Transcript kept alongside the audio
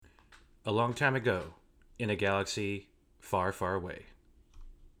A long time ago, in a galaxy far, far away.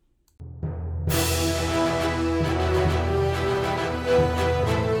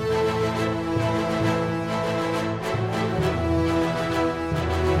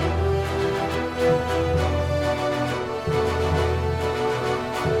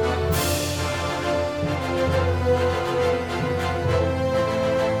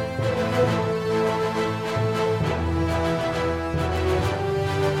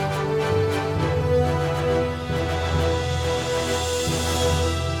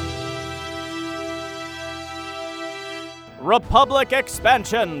 Republic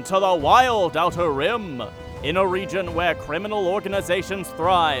expansion to the wild Outer Rim. In a region where criminal organizations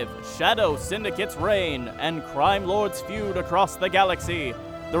thrive, shadow syndicates reign, and crime lords feud across the galaxy,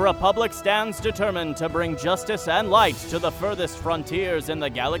 the Republic stands determined to bring justice and light to the furthest frontiers in the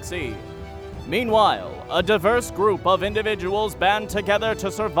galaxy. Meanwhile, a diverse group of individuals band together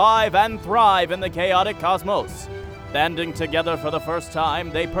to survive and thrive in the chaotic cosmos. Banding together for the first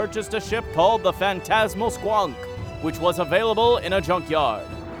time, they purchased a ship called the Phantasmal Squonk, which was available in a junkyard.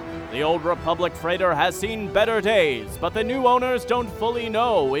 The old Republic freighter has seen better days, but the new owners don't fully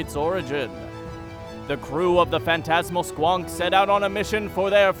know its origin. The crew of the Phantasmal Squonk set out on a mission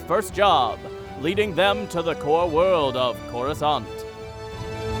for their first job, leading them to the core world of Coruscant.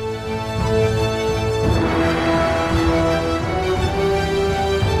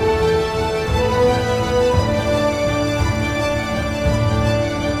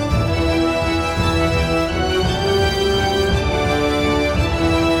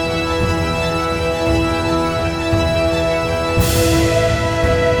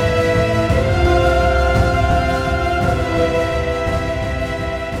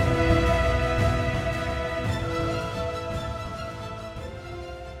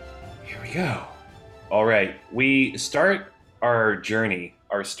 Go. All right, we start our journey,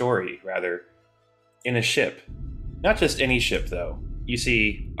 our story, rather, in a ship. Not just any ship, though. You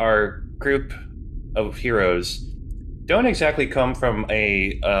see, our group of heroes don't exactly come from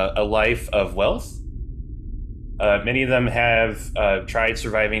a life of wealth. Many of them have tried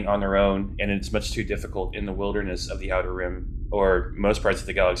surviving on their own, and it's much too difficult in the wilderness of the Outer Rim, or most parts of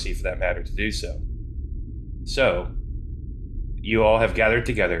the galaxy for that matter, to do so. So, you all have gathered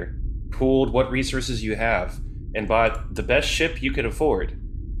together, pooled what resources you have, and bought the best ship you could afford.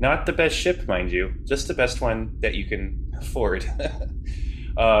 Not the best ship, mind you, just the best one that you can afford.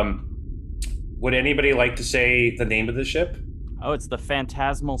 Would anybody like to say the name of the ship? Oh, it's the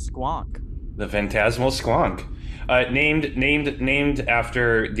Phantasmal Squonk. The Phantasmal Squonk. Named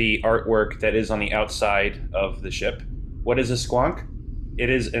after the artwork that is on the outside of the ship. What is a squonk? It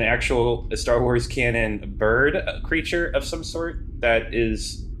is an actual Star Wars canon bird creature of some sort that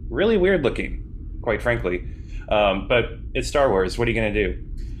is really weird looking, quite frankly. But it's Star Wars. What are you going to do?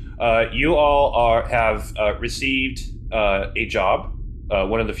 You all have received a job,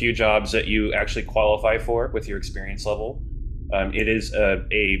 one of the few jobs that you actually qualify for with your experience level. It is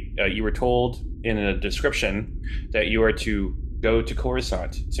you were told in a description that you are to go to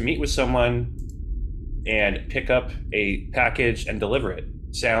Coruscant to meet with someone and pick up a package and deliver it.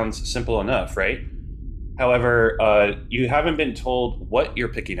 Sounds simple enough, right? However, you haven't been told what you're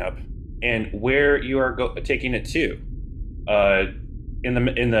picking up and where you are taking it to.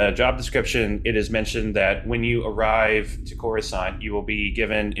 In the job description, it is mentioned that when you arrive to Coruscant, you will be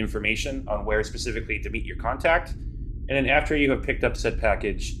given information on where specifically to meet your contact, and then after you have picked up said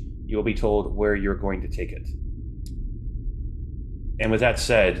package, you will be told where you're going to take it. And with that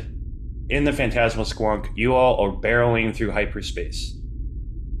said, in the Phantasmal Squonk, you all are barreling through hyperspace.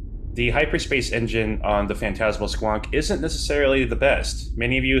 The hyperspace engine on the Phantasmal Squonk isn't necessarily the best.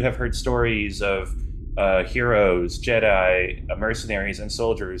 Many of you have heard stories of heroes, Jedi, mercenaries, and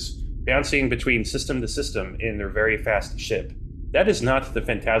soldiers bouncing between system to system in their very fast ship. That is not the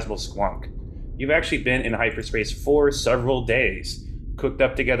Phantasmal Squonk. You've actually been in hyperspace for several days, cooked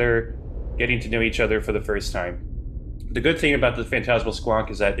up together, getting to know each other for the first time. The good thing about the Phantasmal Squonk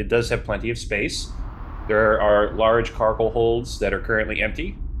is that it does have plenty of space. There are large cargo holds that are currently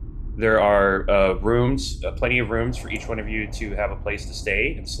empty. There are rooms, plenty of rooms for each one of you to have a place to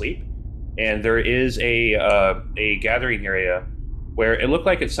stay and sleep. And there is a gathering area where it looked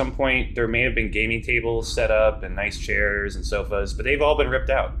like at some point there may have been gaming tables set up and nice chairs and sofas, but they've all been ripped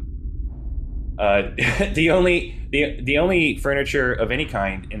out. The only furniture of any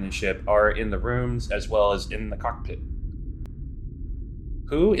kind in the ship are in the rooms as well as in the cockpit.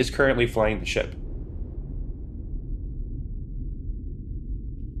 Who is currently flying the ship?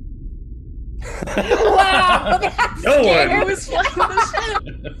 Wow! No one. Who was flying the ship?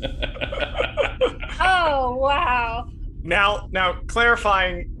 Oh, wow. Now,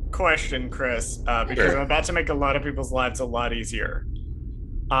 clarifying, question, Chris, because Sure. I'm about to make a lot of people's lives a lot easier.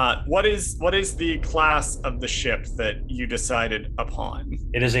 What is the class of the ship that you decided upon?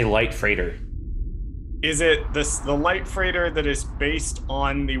 It is a light freighter. Is it the light freighter that is based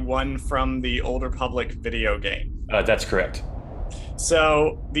on the one from the Old Republic video game? That's correct.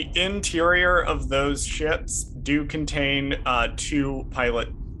 So the interior of those ships do contain two pilot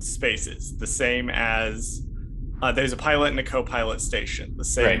spaces, the same as there's a pilot and a co-pilot station, the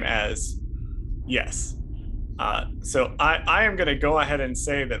same Right. as yes. So I am going to go ahead and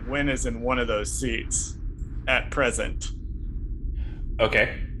say that Win is in one of those seats at present.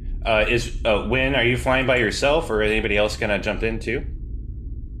 Okay. Is Win, are you flying by yourself, or anybody else gonna jump in too?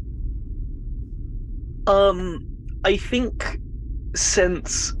 I think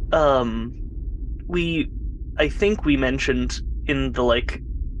since I think we mentioned in the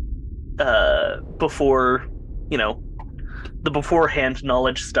before, the beforehand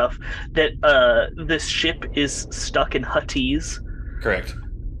knowledge stuff that this ship is stuck in Huttese. Correct.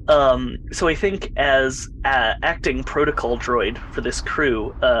 So I think as acting protocol droid for this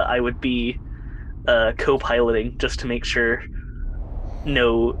crew, I would be co-piloting just to make sure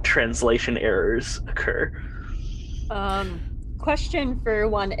no translation errors occur. Question for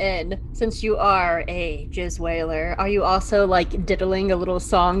one in. Since you are a jizz whaler, are you also diddling a little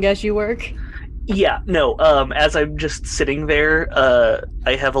song as you work? Yeah, no, as I'm just sitting there,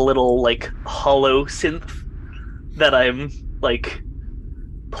 I have a little hollow synth that I'm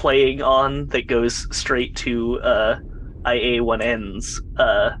playing on that goes straight to IA1N's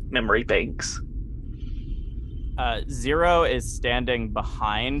memory banks. Zero is standing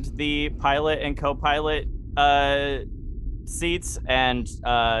behind the pilot and co-pilot seats and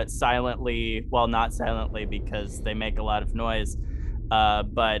silently, well, not silently because they make a lot of noise,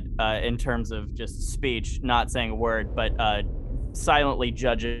 but in terms of just speech, not saying a word, but silently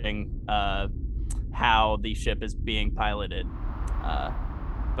judging how the ship is being piloted.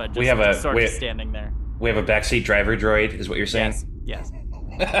 But just sort of standing there. We have a backseat driver droid, is what you're saying? Yes.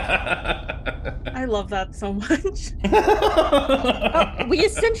 I love that so much. We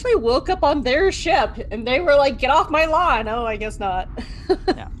essentially woke up on their ship, and they were like, "Get off my lawn!" Oh, I guess not.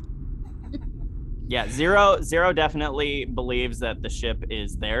 Yeah. Zero definitely believes that the ship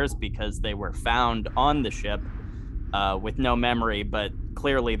is theirs because they were found on the ship with no memory, but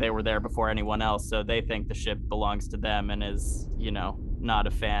clearly they were there before anyone else, so they think the ship belongs to them and is, not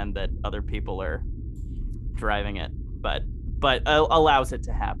a fan that other people are driving it, but allows it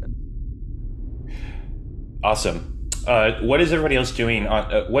to happen. Awesome. What is everybody else doing?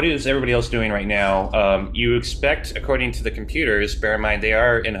 What is everybody else doing right now? You expect, according to the computers, bear in mind they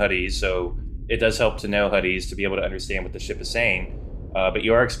are in Huttese, so it does help to know Huttese to be able to understand what the ship is saying. But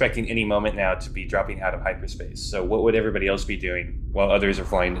you are expecting any moment now to be dropping out of hyperspace. So what would everybody else be doing while others are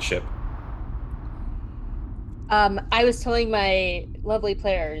flying the ship? I was telling my lovely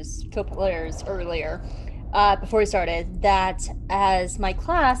co-players earlier, before we started, that as my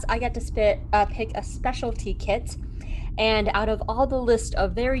class, I got to pick a specialty kit. And out of all the list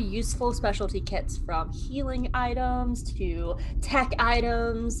of very useful specialty kits, from healing items to tech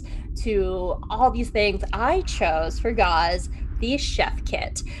items to all these things, I chose for Gaz the chef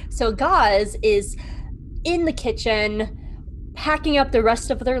kit. So Gaz is in the kitchen packing up the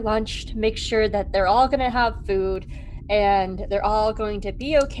rest of their lunch to make sure that they're all going to have food and they're all going to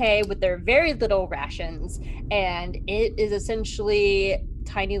be okay with their very little rations. And it is essentially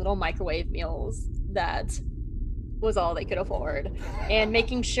tiny little microwave meals that was all they could afford. And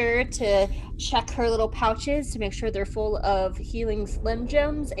making sure to check her little pouches to make sure they're full of healing Slim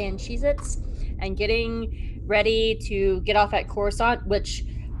Jims and Cheez-Its, and getting ready to get off at Coruscant, which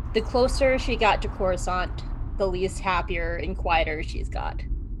the closer she got to Coruscant, the least happier and quieter she's got,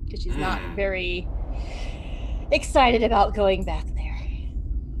 because she's not very excited about going back there.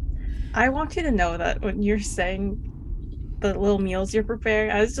 I want you to know that when you're saying the little meals you're preparing,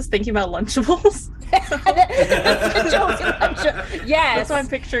 I was just thinking about Lunchables. Yes. That's what I'm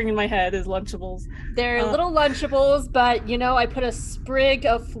picturing in my head is Lunchables. They're little Lunchables, but I put a sprig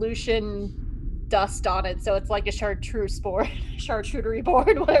of Flution dust on it, so it's like a charcuterie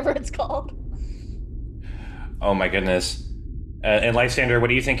board, whatever it's called. Oh my goodness. And Lysander, what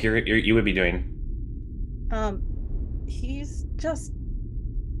do you think you would be doing? He's just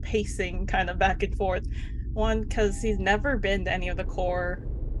pacing kind of back and forth. One, because he's never been to any of the core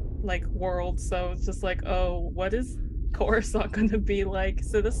worlds, so it's just what is Coruscant going to be like?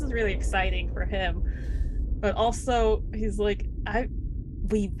 So this is really exciting for him. But also, he's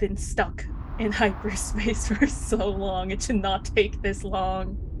we've been stuck in hyperspace for so long. It should not take this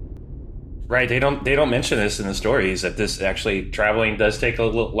long. Right, they don't mention this in the stories that this actually traveling does take a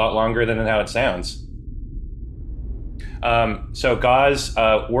lot longer than how it sounds. So Gauze,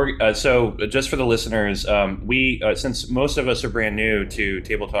 so just for the listeners, we since most of us are brand new to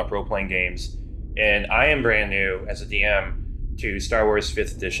tabletop role playing games, and I am brand new as a DM to Star Wars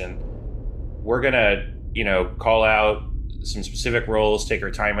 5th Edition. We're gonna call out some specific roles, take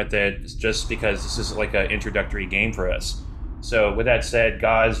our time with it, just because this is like an introductory game for us. So with that said,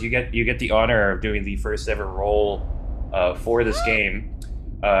 Gauze, you get the honor of doing the first ever roll for this game.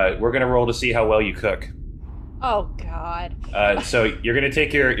 We're gonna roll to see how well you cook. Oh God. So you're gonna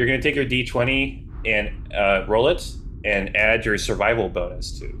take your D20 and roll it, and add your survival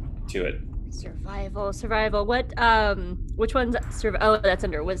bonus to it. Survival. What? Which one's Oh, that's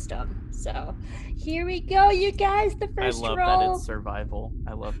under wisdom. So, here we go, you guys. The first I love roll. that it's survival.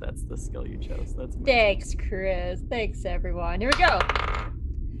 I love that's the skill you chose. That's amazing. Thanks, Chris. Thanks, everyone. Here we go.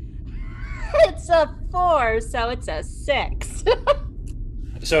 It's a 4, so it's a 6.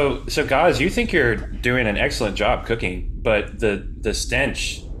 So guys, you think you're doing an excellent job cooking, but the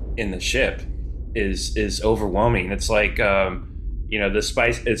stench in the ship is overwhelming. It's like the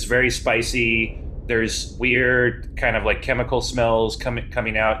spice. It's very spicy. There's weird kind of like chemical smells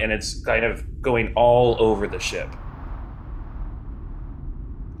coming out, and it's kind of going all over the ship.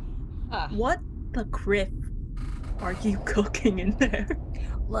 What the criff are you cooking in there?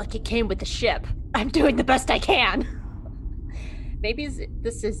 Look, it came with the ship. I'm doing the best I can. Maybe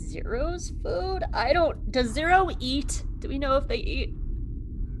this is Zero's food? Does Zero eat? Do we know if they eat?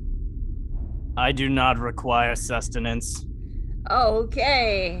 I do not require sustenance.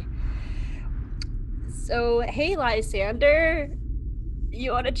 Okay. So, hey, Lysander,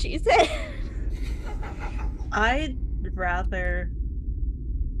 you want to cheese it? I'd rather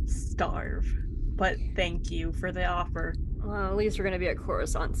starve, but thank you for the offer. Well, at least we're going to be at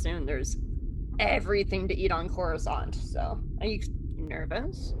Coruscant soon. There's everything to eat on Coruscant, so are you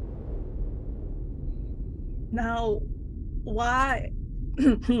nervous? Now, why?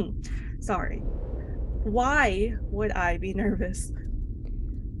 Sorry. Why would I be nervous?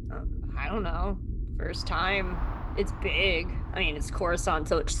 I don't know. First time. It's big. I mean, it's Coruscant,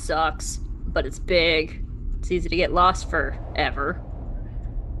 so it sucks, but it's big. It's easy to get lost forever.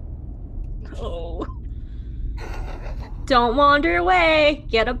 Oh. Don't wander away.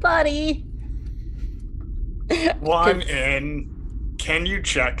 Get a buddy. One in. Can you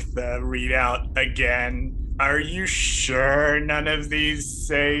check the readout again? Are you sure none of these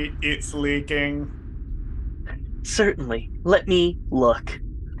say it's leaking? Certainly. Let me look.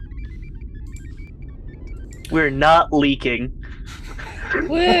 We're not leaking.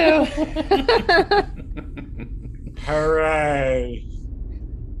 Woo! Hooray.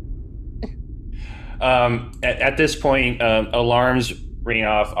 At this point, alarms ring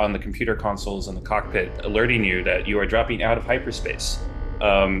off on the computer consoles in the cockpit, alerting you that you are dropping out of hyperspace.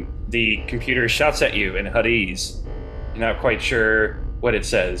 The computer shouts at you in Huttese. You're not quite sure what it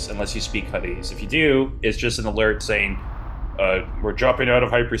says unless you speak Huttese. If you do, it's just an alert saying, we're dropping out of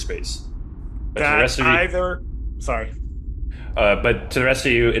hyperspace. But to the rest of you, sorry. But to the rest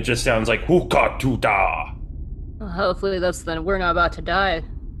of you, it just sounds like "Hukatuda." Hopefully that's the "we're not about to die"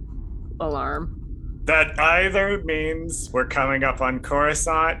 alarm. That either means we're coming up on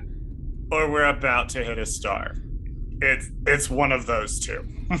Coruscant or we're about to hit a star. It's one of those two.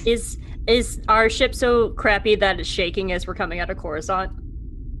 Is our ship so crappy that it's shaking as we're coming out of Coruscant?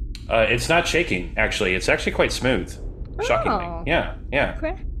 It's not shaking, actually. It's actually quite smooth. Shockingly. Oh. Yeah.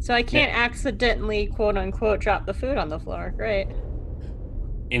 Okay. So I can't accidentally, quote unquote, drop the food on the floor. Great.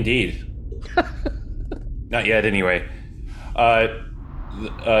 Indeed. Not yet, anyway.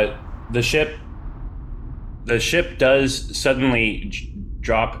 The ship does suddenly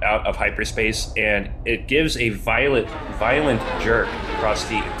drop out of hyperspace, and it gives a violent jerk across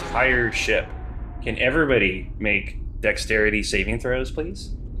the entire ship. Can everybody make dexterity saving throws,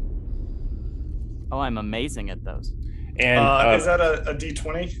 please? Oh, I'm amazing at those. And is that a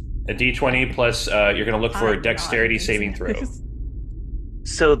D20? A D20 plus you're going to look for a dexterity saving throw.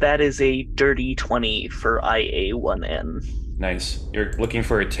 So that is a dirty 20 for IA1N. Nice. You're looking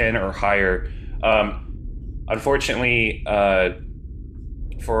for a 10 or higher. Unfortunately,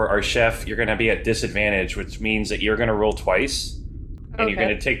 for our chef, you're going to be at disadvantage, which means that you're going to roll twice, and you're going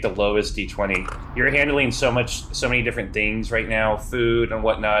to take the lowest D20. You're handling so many different things right now, food and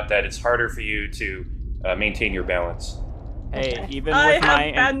whatnot, that it's harder for you to maintain your balance. Hey, even I with have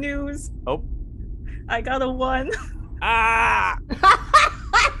my bad news. Oh. I got a 1. Ah!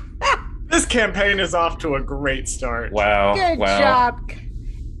 This campaign is off to a great start. Wow. Good wow. job.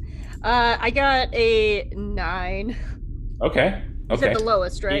 I got a 9. Okay. You said the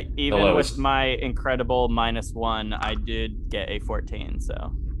lowest, right? Even The with lowest. my incredible -1, I did get a 14.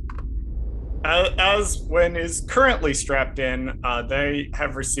 So As when is currently strapped in, they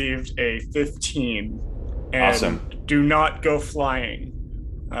have received a 15 and Awesome. do not go flying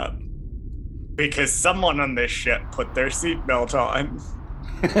because someone on this ship put their seatbelt on.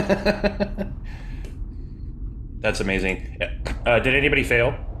 That's amazing. Did anybody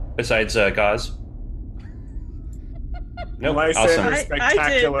fail besides Gaz? Nope. Lysander Awesome.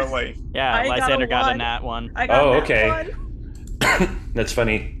 spectacularly. yeah, I got a Lysander got a one. nat 1. I got Oh, that okay. one. That's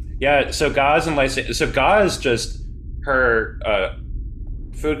funny. Yeah, so Gaz and Lysander. So Gaz just her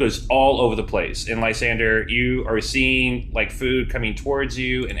food goes all over the place, and Lysander, you are seeing like food coming towards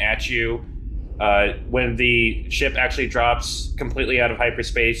you and at you. When the ship actually drops completely out of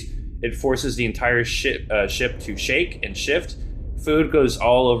hyperspace, it forces the entire ship to shake and shift. Food goes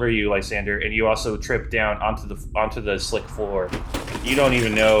all over you, Lysander, and you also trip down onto the slick floor. You don't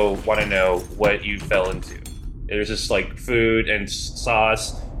even want to know what you fell into. There's just like food and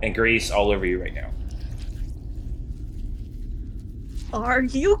sauce and grease all over you right now. Are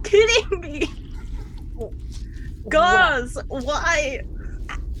you kidding me? Gauze, why?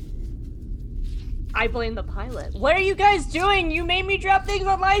 I blame the pilot. What are you guys doing? You made me drop things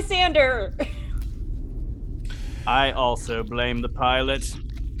on Lysander. I also blame the pilot.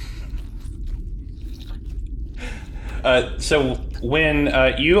 So when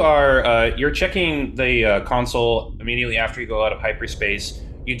you're checking the console immediately after you go out of hyperspace,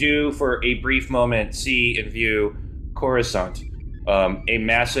 you do for a brief moment see and view Coruscant, a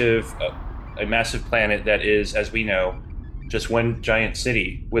massive planet that is, as we know, just one giant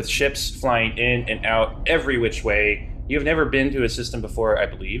city with ships flying in and out every which way. You've never been to a system before, I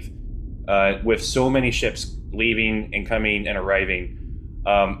believe, with so many ships leaving and coming and arriving.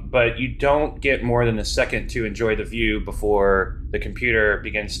 But you don't get more than a second to enjoy the view before the computer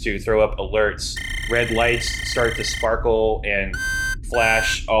begins to throw up alerts. Red lights start to sparkle and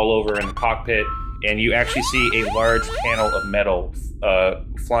flash all over in the cockpit, and you actually see a large panel of metal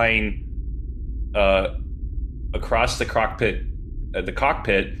flying across the cockpit,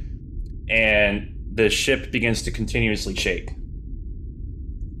 and the ship begins to continuously shake.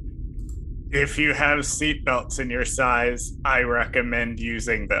 If you have seatbelts in your size, I recommend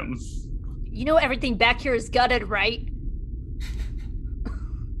using them. You know everything back here is gutted, right?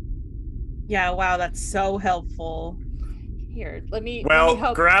 Yeah, wow, that's so helpful. Here, let me Well,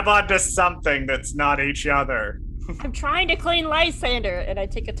 help. grab onto something that's not each other. I'm trying to clean Lysander, and I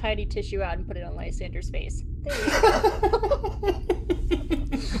take a tiny tissue out and put it on Lysander's face. There you go.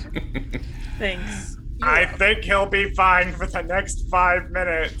 Thanks. I think he'll be fine for the next 5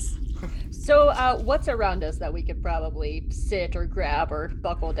 minutes. So, what's around us that we could probably sit or grab or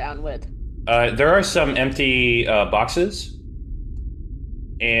buckle down with? There are some empty boxes,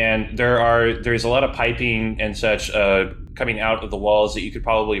 and there's a lot of piping and such coming out of the walls that you could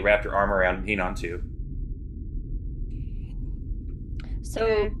probably wrap your arm around and lean onto.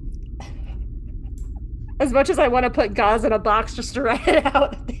 So, as much as I want to put gauze in a box just to write it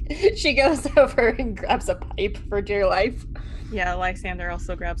out, she goes over and grabs a pipe for dear life. Yeah, Lysander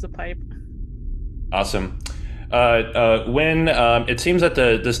also grabs a pipe. Awesome. When it seems that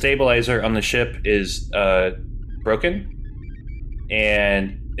the stabilizer on the ship is broken,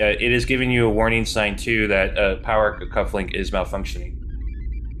 and it is giving you a warning sign too that power cufflink is malfunctioning.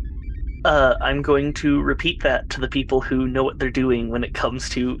 I'm going to repeat that to the people who know what they're doing when it comes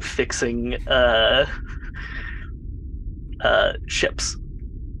to fixing ships.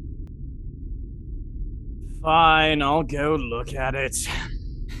 Fine, I'll go look at it.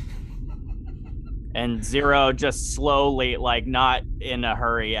 And Zero just slowly, like not in a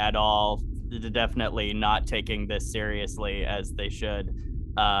hurry at all, definitely not taking this seriously as they should,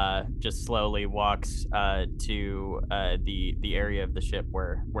 just slowly walks to the area of the ship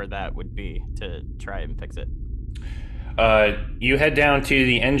where that would be to try and fix it. You head down to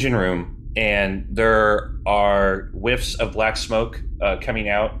the engine room, and there are whiffs of black smoke coming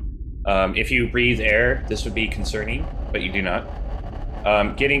out. If you breathe air, this would be concerning, but you do not.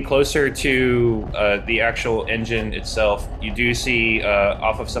 Getting closer to the actual engine itself, you do see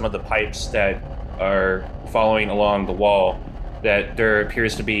off of some of the pipes that are following along the wall that there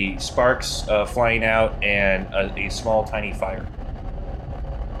appears to be sparks flying out and a small, tiny fire.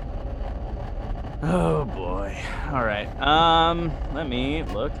 Oh boy. All right. Let me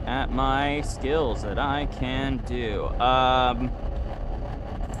look at my skills that I can do.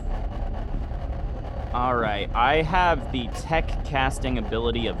 All right. I have the tech casting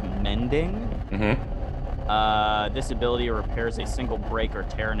ability of mending. Mm-hmm. This ability repairs a single break or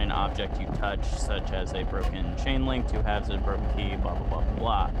tear in an object you touch, such as a broken chain link, two halves of a broken key, blah, blah, blah,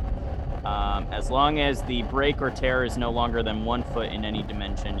 blah, blah. As long as the break or tear is no longer than 1 foot in any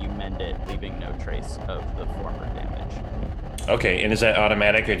dimension, you mend it, leaving no trace of the former damage. Okay, and is that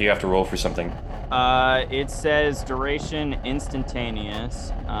automatic, or do you have to roll for something? It says duration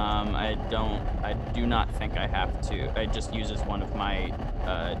instantaneous. I do not think I have to. It just uses one of my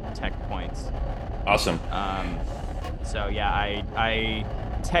tech points. Awesome. So yeah, I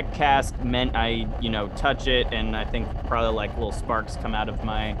tech cast meant I touch it, and I think probably like little sparks come out of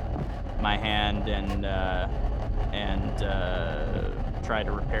my hand and try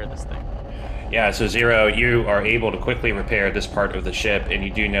to repair this thing. Yeah, so Zero, you are able to quickly repair this part of the ship, and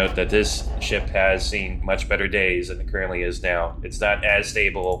you do note that this ship has seen much better days than it currently is now. It's not as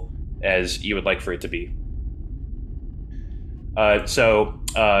stable as you would like for it to be.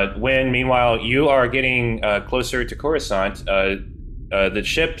 When, meanwhile, you are getting closer to Coruscant, the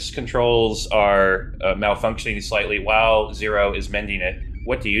ship's controls are malfunctioning slightly while Zero is mending it.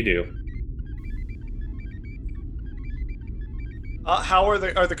 What do you do? How are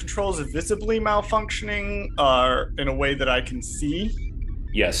the controls visibly malfunctioning in a way that I can see?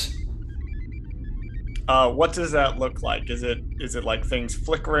 Yes. What does that look like? Is it like things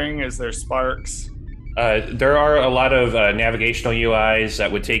flickering? Is there sparks? There are a lot of navigational UIs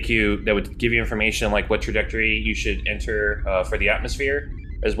that would give you information like what trajectory you should enter for the atmosphere,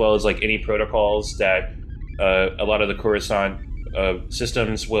 as well as like any protocols that a lot of the Coruscant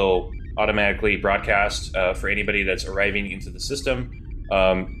systems will automatically broadcast for anybody that's arriving into the system.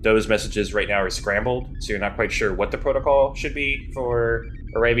 Those messages right now are scrambled, so you're not quite sure what the protocol should be for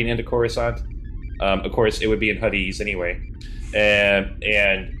arriving into Coruscant. Of course, it would be in Huddies anyway, and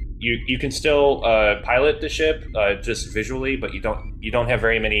you can still pilot the ship just visually, but you don't have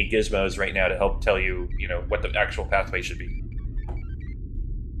very many gizmos right now to help tell you what the actual pathway should be.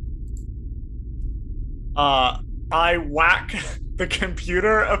 I whack the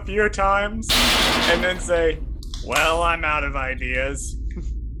computer a few times and then say, "Well, I'm out of ideas,"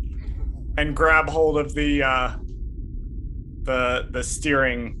 and grab hold of the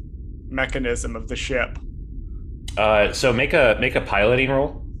steering mechanism of the ship. So make a piloting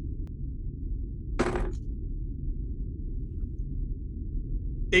roll.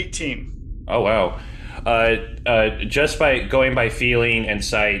 $18. Oh wow. Just by going by feeling and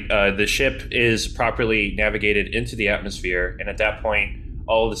sight, the ship is properly navigated into the atmosphere, and at that point,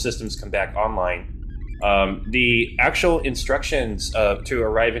 all of the systems come back online. The actual instructions to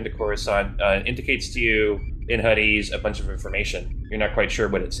arrive into Coruscant indicates to you in Huddies a bunch of information. You're not quite sure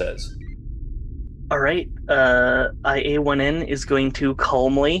what it says. All right. IA1N is going to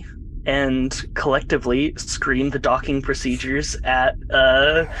calmly and collectively scream the docking procedures at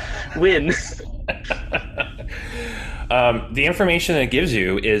Win. The information it gives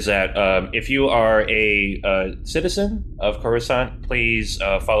you is that if you are a citizen of Coruscant, please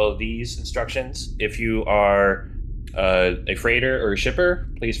follow these instructions. If you are a freighter or a shipper,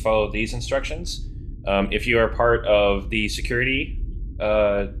 please follow these instructions. If you are part of the security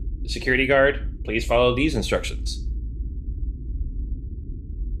guard, please follow these instructions.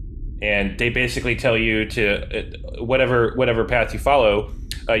 And they basically tell you to whatever path you follow,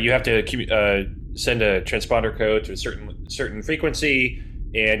 you have to send a transponder code to a certain frequency,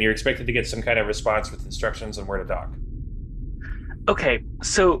 and you're expected to get some kind of response with instructions on where to dock. Okay,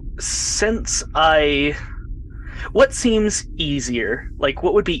 so what seems easier? Like,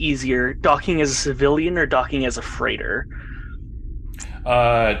 what would be easier, docking as a civilian or docking as a freighter?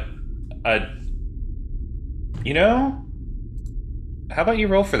 How about you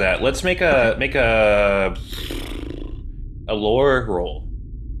roll for that? Let's make a lore roll.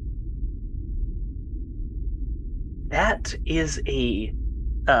 That is a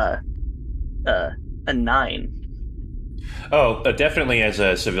 9. Oh, definitely as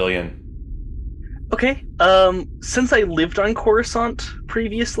a civilian. Okay. Since I lived on Coruscant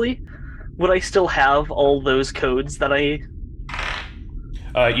previously, would I still have all those codes that I?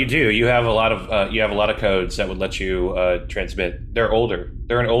 You do. You have a lot of codes that would let you transmit. They're older.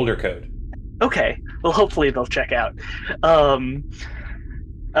 They're an older code. Okay. Well, hopefully they'll check out. All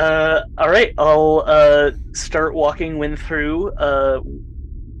right. I'll start walking Win through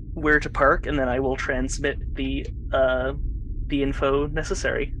where to park, and then I will transmit the info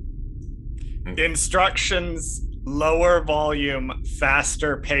necessary. Instructions: lower volume,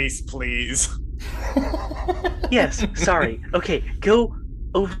 faster pace, please. Yes. Sorry. Okay. Go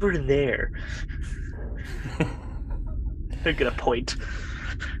over there. They're gonna point.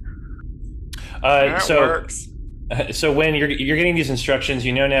 That works. So when you're getting these instructions,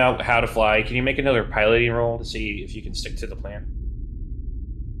 you know now how to fly. Can you make another piloting roll to see if you can stick to the plan?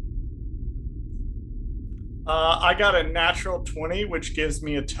 I got a natural 20, which gives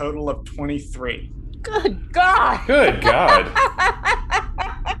me a total of 23. Good God. Good God.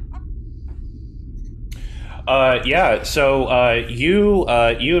 So you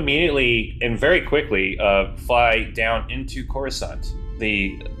immediately and very quickly fly down into Coruscant.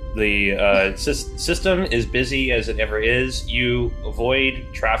 The system is busy as it ever is. You avoid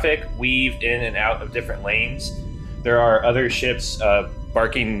traffic, weave in and out of different lanes. There are other ships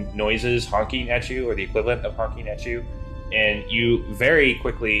barking noises, honking at you, or the equivalent of honking at you. And you very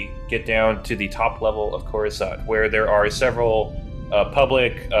quickly get down to the top level of Coruscant, where there are several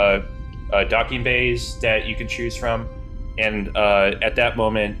public docking bays that you can choose from. And at that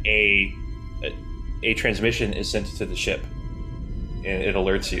moment, a transmission is sent to the ship, and it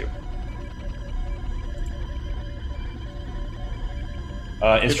alerts you.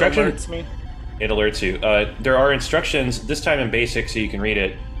 Instructions. It alerts me. It alerts you. There are instructions, this time in basic, so you can read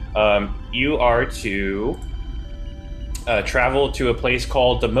it. You are to travel to a place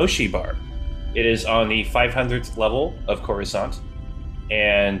called the Moshi Bar. It is on the 500th level of Coruscant,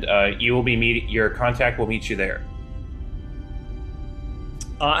 and you will be your contact will meet you there.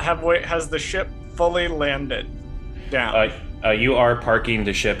 Has the ship fully landed down? You are parking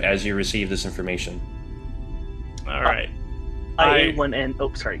the ship as you receive this information. All right.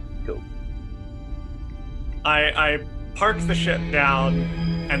 Sorry, go. I park the ship down,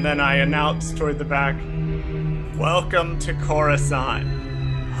 and then I announce toward the back, "Welcome to Coruscant,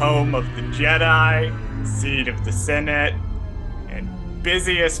 home of the Jedi, seat of the Senate, and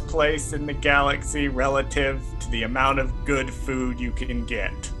busiest place in the galaxy relative to the amount of good food you can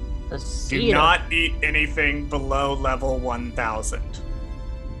get. Do not eat anything below level 1000.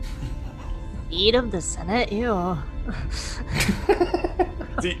 Seat of the Senate? Ew.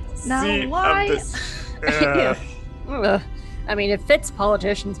 Seat why? of the... I mean, it fits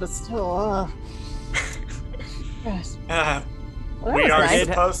politicians, but still. Yes. Well, that we was are nice.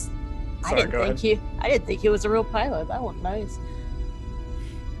 supposed... I didn't think he was a real pilot. That was nice.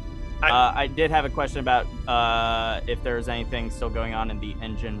 I did have a question about if there was anything still going on in the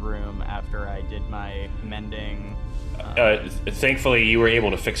engine room after I did my mending. Thankfully, you were able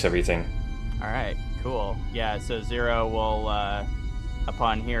to fix everything. All right, cool. Yeah, so Zero will,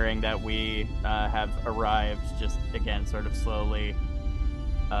 upon hearing that we have arrived, just again sort of slowly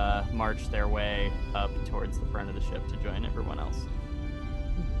march their way up towards the front of the ship to join everyone else.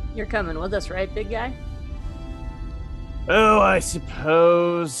 You're coming with us, right, big guy? Oh, I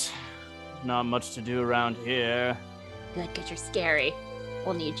suppose. Not much to do around here. Good, because you're scary.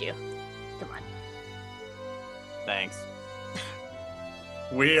 We'll need you. Come on. Thanks.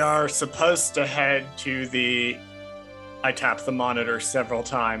 We are supposed to head to the... I tapped the monitor several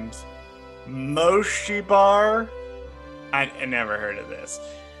times. Moshi Bar? I never heard of this.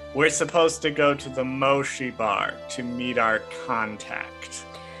 We're supposed to go to the Moshi Bar to meet our contact.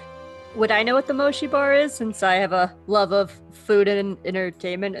 Would I know what the Moshi Bar is, since I have a love of food and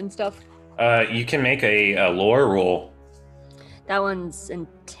entertainment and stuff? You can make a lore roll. That one's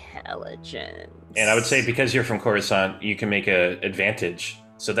intelligence. And I would say because you're from Coruscant, you can make a advantage.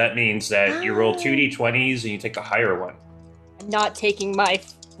 So that means that you roll 2d20s and you take the higher one. I'm not taking my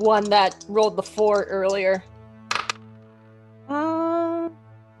one that rolled the 4 earlier.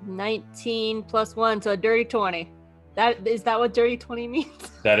 19 plus 1, so a dirty 20. Is that what dirty 20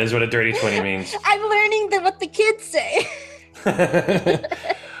 means? That is what a dirty 20 means. I'm learning what the kids say.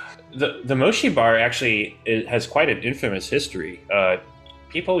 The Moshi Bar actually has quite an infamous history.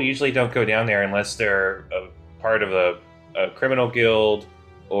 People usually don't go down there unless they're a part of a criminal guild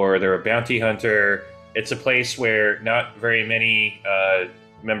or they're a bounty hunter. It's a place where not very many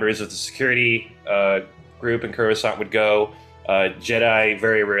members of the security group in Coruscant would go. Jedi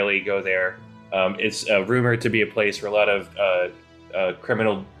very rarely go there. It's rumored to be a place where a lot of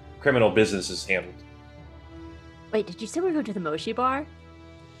criminal business is handled. Wait, did you say we're going to the Moshi Bar?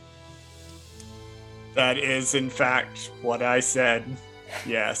 That is, in fact, what I said.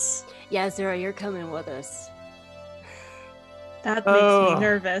 Yes. Yeah, Zero, you're coming with us. That makes me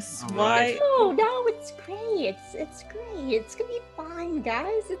nervous. Oh, Why? No, it's great. It's great. It's gonna be fine,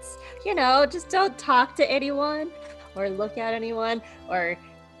 guys. It's, just don't talk to anyone or look at anyone or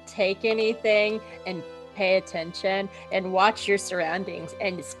take anything and pay attention and watch your surroundings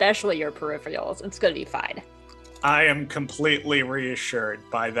and especially your peripherals. It's gonna be fine. I am completely reassured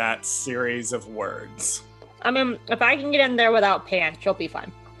by that series of words. I mean, if I can get in there without pants, you'll be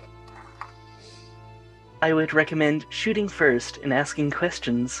fine. I would recommend shooting first and asking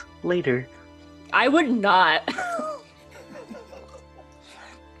questions later. I would not.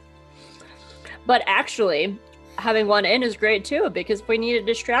 But actually, having one in is great too, because if we need a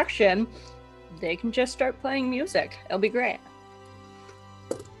distraction, they can just start playing music. It'll be great.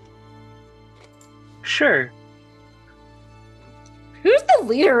 Sure. Who's the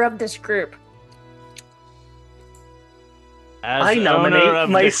leader of this group? As I owner nominate of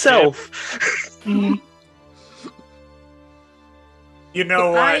the myself. You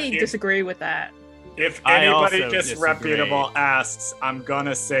know what? I disagree with that. If I anybody also disreputable disagree. asks, I'm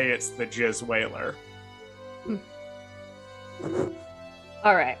gonna say it's the Jizz Whaler.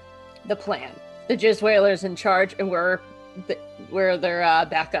 All right, the plan. The Jizz Whaler's in charge, and we're their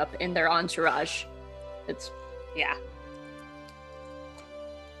backup in their entourage. Yeah.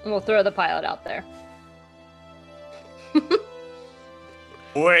 And we'll throw the pilot out there.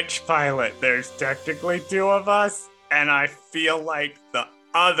 Which pilot? There's technically two of us, and I feel like the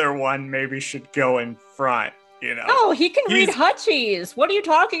other one maybe should go in front, you know? Oh, he can read He's- Hutchies. What are you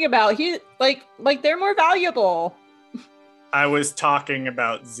talking about? He like they're more valuable. I was talking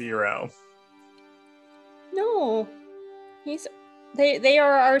about Zero. No, they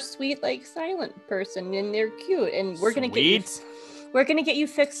are our sweet like silent person, and they're cute, and we're gonna Sweet. get you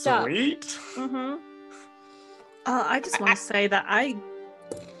fixed up. Sweet? Mm-hmm. I just want to say that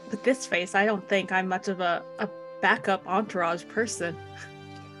with this face, I don't think I'm much of a backup entourage person.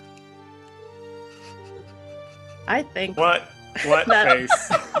 I think What That-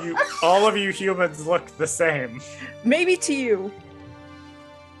 face? All of you humans look the same. maybe to you.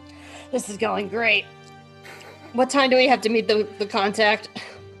 This is going great. What time do we have to meet the contact?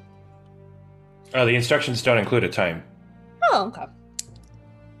 The instructions don't include a time. Oh, okay.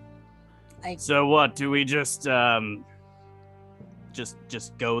 So what? Do we just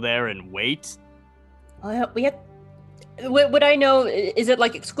go there and wait? We have. Would I know? Is it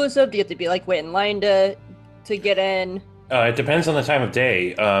like exclusive? Do you have to be like wait in line to get in? It depends on the time of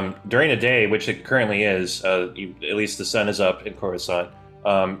day. During the day, which it currently is, at least the sun is up in Coruscant,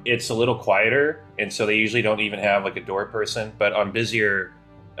 it's a little quieter, and so they usually don't even have like a door person. But on busier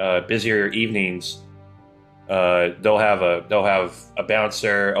evenings, they'll have a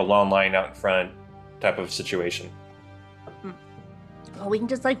bouncer, a long line out in front, type of situation. Well, we can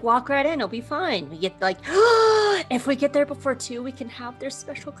just like walk right in. It'll be fine. We get like, if we get there before 2, we can have their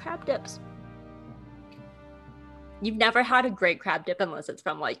special crab dips. You've never had a great crab dip unless it's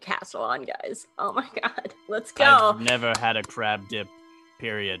from like Castellon, guys. Oh my god, let's go. I've never had a crab dip.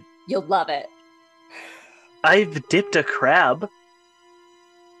 Period. You'll love it. I've dipped a crab.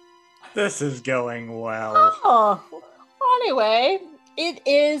 This is going well. Oh, anyway, it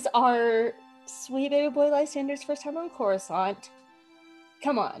is our sweet baby boy Lysander's first time on Coruscant.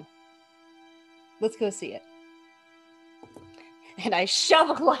 Come on, let's go see it. And I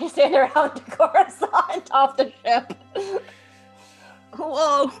shove Lysander out to Coruscant off the ship.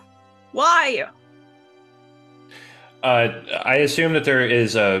 Whoa! Why? I assume that there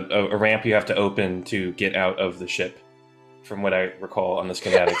is a ramp you have to open to get out of the ship, from what I recall on the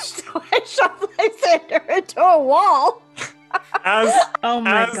schematics. So I shove Lysander into a wall. As Oh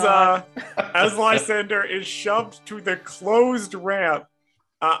my god! as Lysander is shoved to the closed ramp,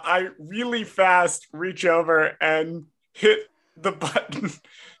 I really fast reach over and hit the button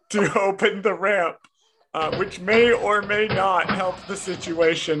to open the ramp, which may or may not help the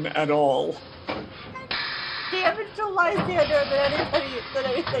situation at all. Damage to Lysander than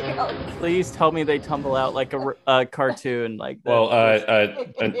anything else. Please tell me they tumble out like a cartoon like that. Well,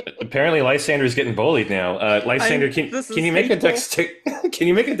 apparently Lysander's getting bullied now. Lysander, this is can you make a hateful. can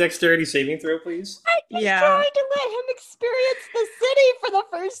you make a dexterity saving throw, please? Yeah. Trying to let him experience the city for the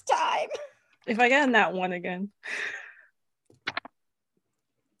first time. If I get in that one again,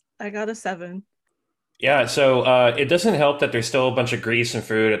 I got a 7. Yeah, so it doesn't help that there's still a bunch of grease and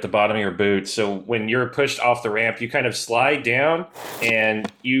food at the bottom of your boots. So when you're pushed off the ramp, you kind of slide down, and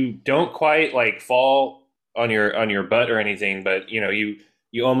you don't quite like fall on your butt or anything, but you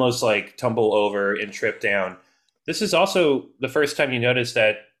almost like tumble over and trip down. This is also the first time you notice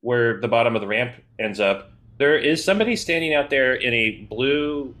that where the bottom of the ramp ends up, there is somebody standing out there in a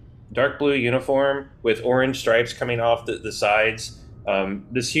dark blue uniform with orange stripes coming off the sides.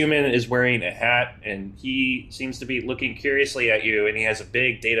 This human is wearing a hat, and he seems to be looking curiously at you, and he has a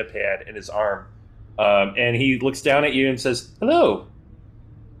big data pad in his arm. And he looks down at you and says, "Hello.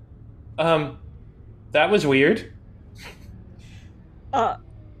 That was weird."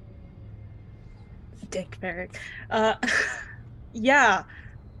 Dick Merrick. Yeah.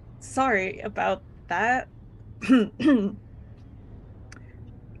 Sorry about that. Can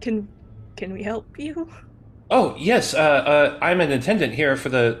we help you? Oh, yes, I'm an attendant here for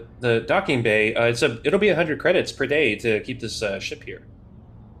the the docking bay. It'll be 100 credits per day to keep this ship here.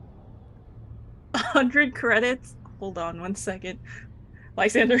 100 credits? Hold on 1 second.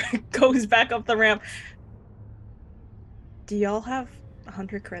 Lysander goes back up the ramp. Do y'all have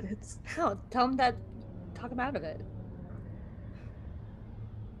 100 credits? No, tell him that. Talk him out of it.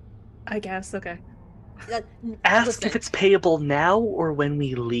 I guess, okay. Uh, Ask listen, if it's payable now or when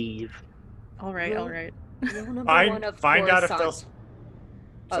we leave. Alright, Rule- alright. rule number one of Find out if they'll. Coruscant.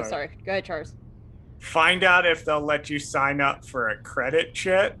 Oh, sorry. Go ahead, Charles. Find out if they'll let you sign up for a credit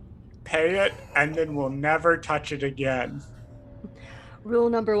chit, pay it, and then we'll never touch it again. Rule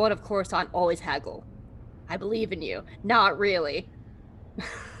number one of Coruscant: always haggle. I believe in you. Not really.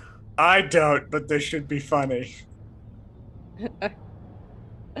 I don't, but this should be funny.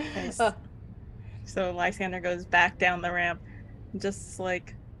 Nice. Uh, So Lysander goes back down the ramp, just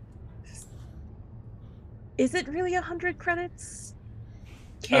like, is it really 100 credits?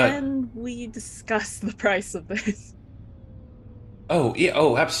 Can we discuss the price of this? Oh yeah.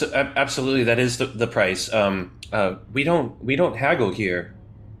 Oh, absolutely. That is the price. We don't haggle here.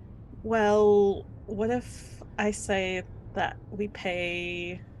 Well, what if I say that we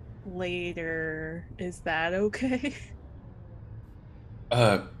pay later? Is that okay?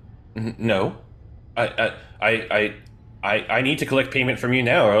 No. I need to collect payment from you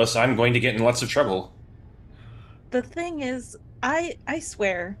now, or else I'm going to get in lots of trouble. The thing is, I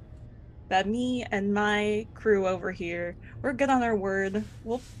swear that me and my crew over here, we're good on our word.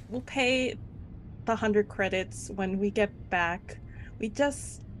 We'll pay the 100 credits when we get back. We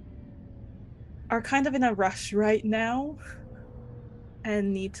just are kind of in a rush right now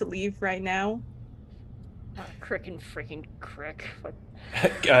and need to leave right now. Crick and freaking crick. What?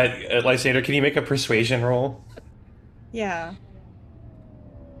 Lysander, can you make a persuasion roll? Yeah.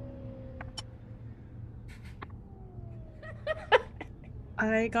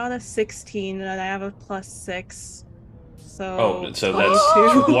 I got a 16 and I have a +6. So Oh, so 22.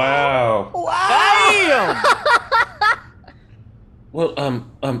 that's wow. Damn! Well,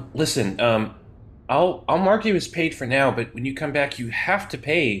 listen, I'll mark you as paid for now, but when you come back, you have to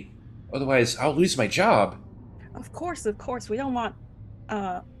pay, otherwise I'll lose my job. Of course. We don't want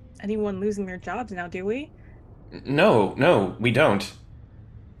anyone losing their jobs now, do we? No, we don't.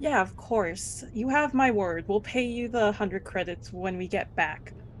 Yeah, of course. You have my word. We'll pay you the 100 credits when we get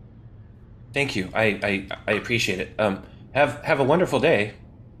back. Thank you. I appreciate it. Have a wonderful day.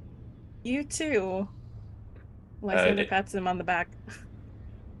 You too. Lysander it- pats him on the back.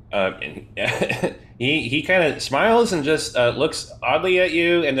 He kind of smiles and just looks oddly at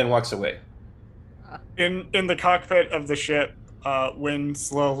you, and then walks away. In the cockpit of the ship, Wynn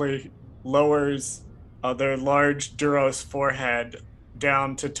slowly lowers their large Duros forehead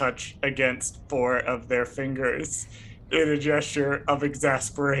down to touch against 4 of their fingers in a gesture of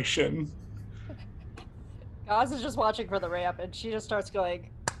exasperation. Oz is just watching for the ramp, and she just starts going.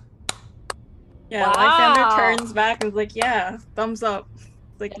 Yeah, Wow. Lysander turns back and is like, yeah, thumbs up.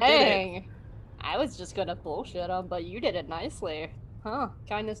 Like, you did it. Dang. I was just gonna bullshit him, but you did it nicely. Huh.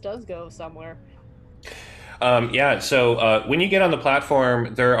 Kindness does go somewhere. Yeah, so when you get on the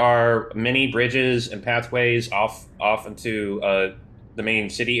platform, there are many bridges and pathways off into the main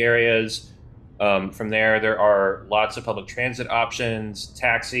city areas. From there are lots of public transit options,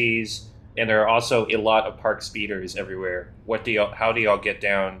 taxis, and there are also a lot of park speeders everywhere. How do y'all get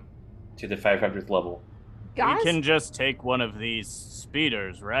down to the 500th level? Guys, We can just take one of these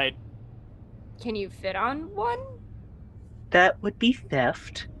speeders, right? can you fit on one? That would be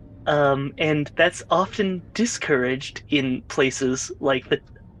theft. And that's often discouraged in places like the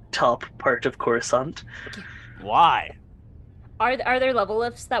top part of Coruscant. Why? Are there level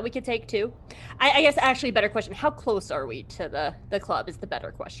lifts that we could take too? I guess actually better question. How close are we to the club is the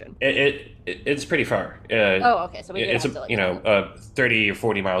better question. It's pretty far. Oh, okay. So we It's have to, like, 30 or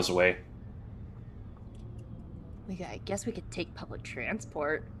 40 miles away. I guess we could take public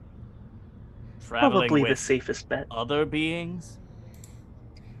transport. Traveling Probably the with safest bet. other beings?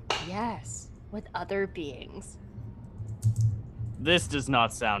 Yes, with other beings. This does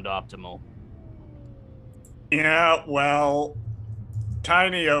not sound optimal. Yeah, well,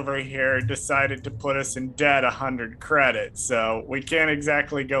 Tiny over here decided to put us in debt 100 credits, so we can't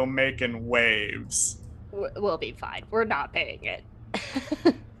exactly go making waves. We'll be fine. We're not paying it.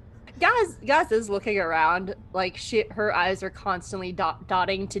 Gaz is looking around, like her eyes are constantly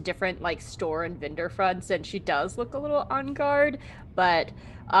dotting to different like store and vendor fronts, and she does look a little on guard, but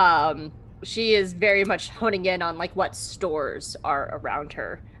she is very much honing in on like what stores are around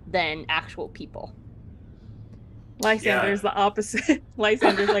her than actual people. Lysander's the opposite.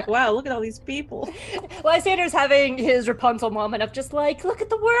 Lysander's like, wow, look at all these people. Lysander's having his Rapunzel moment of just like, look at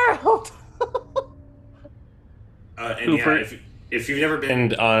the world. And yeah, if you've never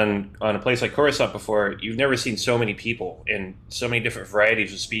been on a place like Coruscant before, you've never seen so many people and so many different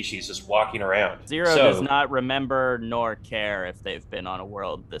varieties of species just walking around. Zero does not remember nor care if they've been on a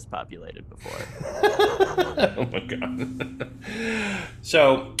world this populated before. Oh my god.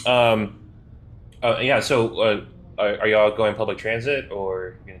 So, are y'all going public transit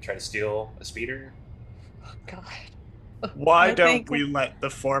or gonna try to steal a speeder? Oh god. Why don't we let the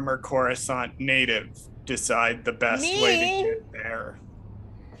former Coruscant native decide the best way to get there?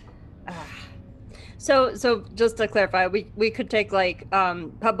 So just to clarify, we could take like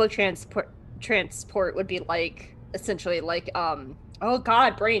public transport would be like essentially like oh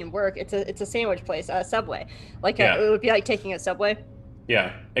god, brain work. It's a sandwich place, Subway. Like it would be like taking a subway.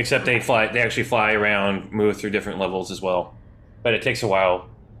 Yeah, except they actually fly around, move through different levels as well. But it takes a while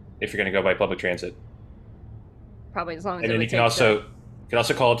if you're going to go by public transit. Probably as long as. And then you can also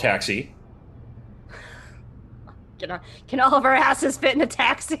call a taxi. Can all of our asses fit in a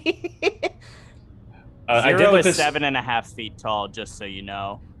taxi? Zero is 7.5 feet tall, just so you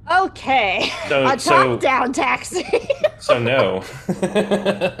know. Okay. A top-down taxi. So no.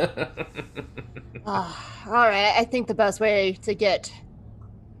 All right. I think the best way to get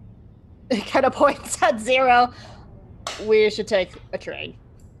kind of points at Zero, we should take a train.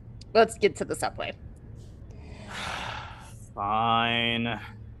 Let's get to the subway. Fine.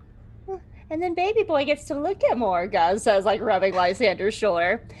 And then Baby Boy gets to look at more, Gus says, like rubbing Lysander's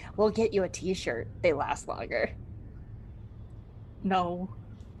shoulder. We'll get you a t-shirt. They last longer. No.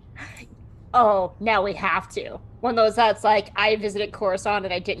 Oh, now we have to. One of those that's like, I visited Coruscant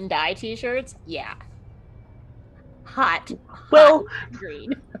and I didn't die t-shirts? Yeah. Hot. Well,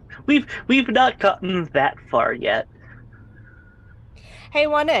 green. We've not gotten that far yet. Hey,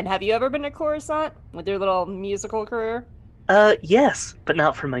 One-In, have you ever been to Coruscant with your little musical career? Yes, but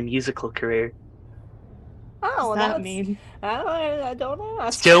not for my musical career. Oh, what does that mean? I don't know.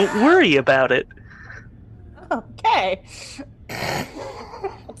 Don't worry about it. Okay.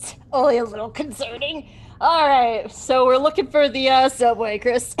 It's only a little concerning. All right, so we're looking for the subway,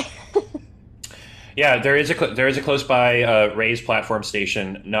 Chris. Yeah, there is a close by raised platform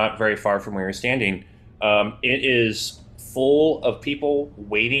station, not very far from where you're standing. It is full of people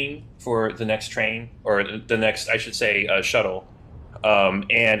waiting for the next train, or the next, I should say, shuttle.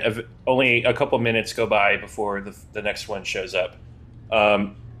 And only a couple minutes go by before the next one shows up.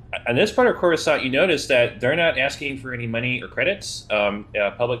 On this part of Coruscant, you notice that they're not asking for any money or credits.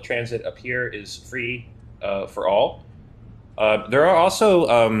 Public transit up here is free for all. There are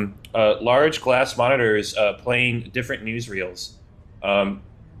also large glass monitors playing different newsreels.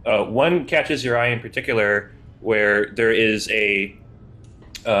 One catches your eye in particular, where there is a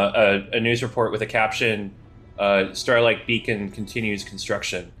news report with a caption, Starlight Beacon continues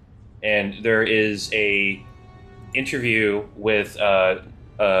construction. And there is a interview with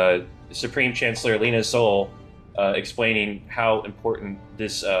Supreme Chancellor Lena Sol explaining how important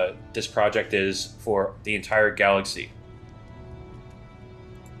this project is for the entire galaxy.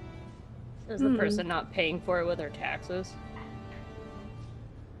 Is the person not paying for it with their taxes?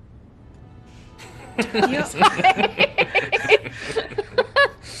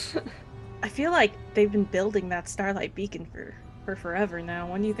 I feel like they've been building that Starlight Beacon for forever now.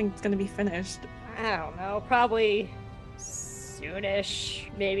 When do you think it's going to be finished? I don't know. Probably soonish.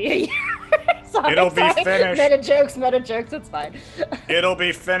 Maybe a year. It'll be finished. Meta jokes. It's fine. It'll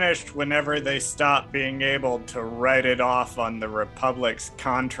be finished whenever they stop being able to write it off on the Republic's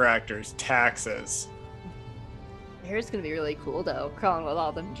contractors' taxes. Here's gonna be really cool though, crawling with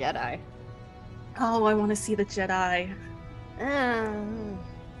all them Jedi. Oh, I want to see the Jedi.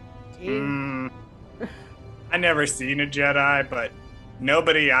 I never seen a Jedi, but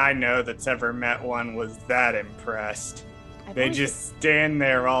nobody I know that's ever met one was that impressed. They just stand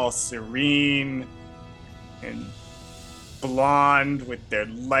there all serene and blonde with their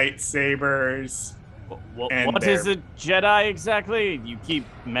lightsabers. What is a Jedi exactly? You keep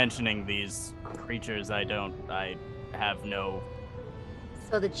mentioning these creatures. I have no...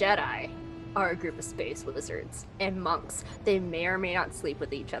 So the Jedi are a group of space wizards and monks. They may or may not sleep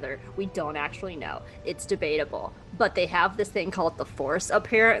with each other. We don't actually know. It's debatable. But they have this thing called the Force,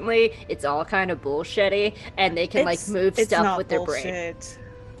 apparently. It's all kind of bullshitty, and they can move stuff with their brain.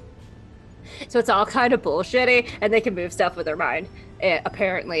 So it's all kind of bullshitty, and they can move stuff with their mind,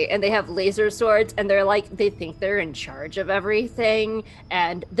 apparently. And they have laser swords, and they're like, they think they're in charge of everything,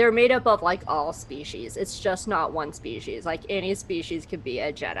 and they're made up of like all species. It's just not one species. Like any species could be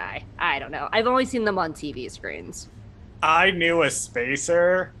a Jedi. I don't know. I've only seen them on TV screens. I knew a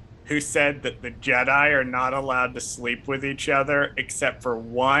spacer who said that the Jedi are not allowed to sleep with each other except for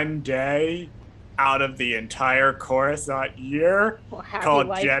one day out of the entire Coruscant year, Well, happy called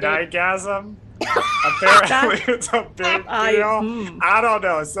wife Jedi-gasm. Apparently, it's a big deal. I don't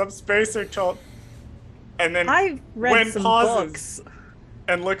know. Some spacer told. And then I've read Gwen some pauses books.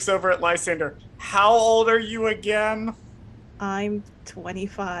 and looks over at Lysander. How old are you again? I'm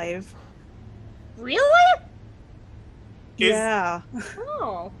 25. Really? Yeah.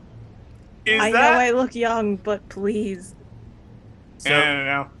 Oh. I know I look young, but please. I don't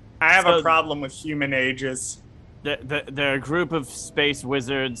know. I have So- a problem with human ages. They're a group of space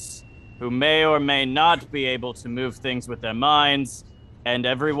wizards who may or may not be able to move things with their minds, and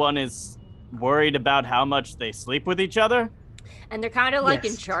everyone is worried about how much they sleep with each other. And they're kind of like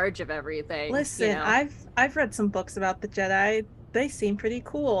in Yes. charge of everything. Listen, you know? I've read some books about the Jedi. They seem pretty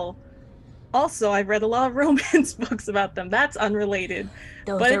cool. Also, I've read a lot of romance books about them. That's unrelated.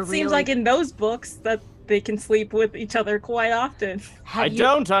 Those But are it seems really- like in those books that they can sleep with each other quite often. Have I you-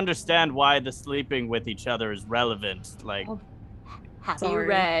 don't understand why the sleeping with each other is relevant. Like, Oh. Have Sorry. you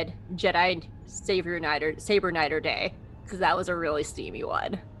read Jedi Saber Nighter Day? Because that was a really steamy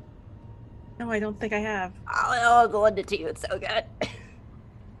one. No, I don't think I have. I'll lend it to you. It's so good.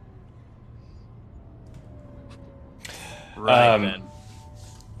 right then.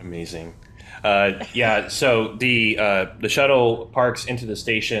 Amazing. Yeah, so the shuttle parks into the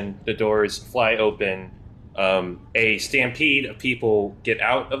station. The doors fly open. A stampede of people get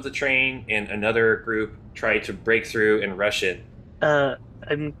out of the train, and another group try to break through and rush it.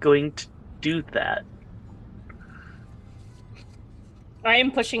 I'm going to do that. I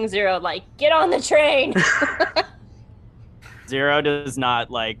am pushing Zero, like, get on the train! Zero does not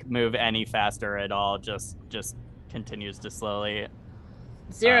like move any faster at all. Just continues to slowly.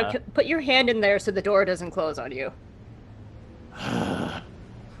 Zero, put your hand in there so the door doesn't close on you.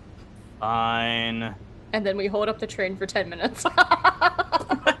 Fine. And then we hold up the train for 10 minutes.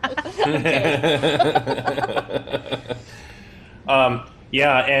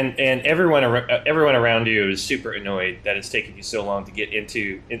 Yeah, and everyone around you is super annoyed that it's taking you so long to get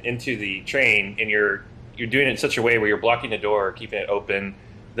into the train, and you're doing it in such a way where you're blocking the door, keeping it open.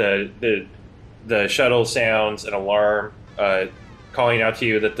 The shuttle sounds an alarm calling out to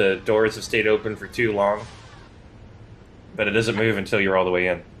you that the doors have stayed open for too long, but it doesn't move until you're all the way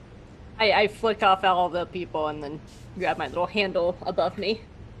in. I flick off all the people and then grab my little handle above me.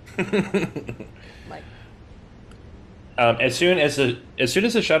 Like, As soon as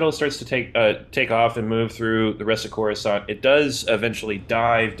the shuttle starts to take off and move through the rest of Coruscant, it does eventually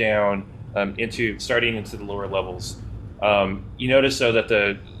dive down starting into the lower levels. You notice though that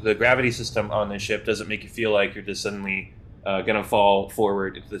the gravity system on this ship doesn't make you feel like you're just suddenly gonna fall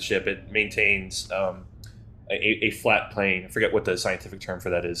forward into the ship. It maintains a flat plane. I forget what the scientific term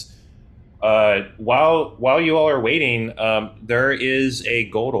for that is. While you all are waiting, there is a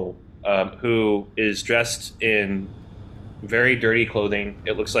Godel who is dressed in very dirty clothing.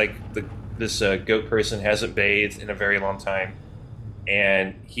 It looks like this goat person hasn't bathed in a very long time,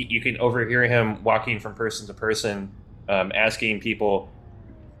 and you can overhear him walking from person to person, asking people,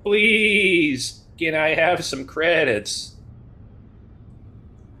 "Please, can I have some credits?"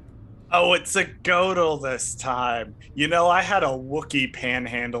 Oh, it's a Godel this time. You know, I had a Wookiee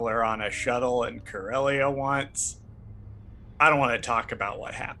panhandler on a shuttle in Corellia once. I don't want to talk about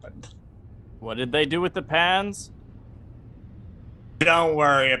what happened. What did they do with the pans? Don't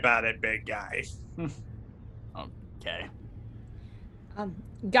worry about it, big guy. Okay.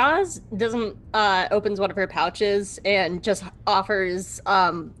 Gaz doesn't opens one of her pouches and just offers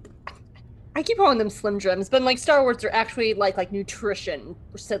I keep calling them Slim Jims, but in like Star Wars they're actually like nutrition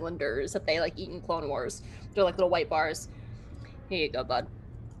cylinders that they like eat in Clone Wars. They're like little white bars. Here you go, bud.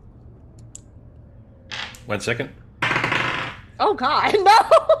 1 second. Oh god, no!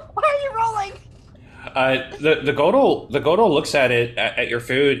 Why are you rolling? The Godel looks at your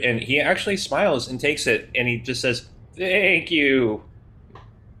food, and he actually smiles and takes it, and he just says, "Thank you."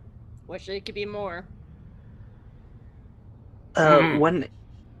 Wish it could be more. One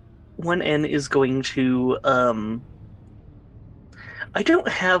N is going to I don't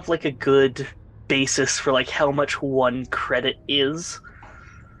have like a good basis for like how much one credit is.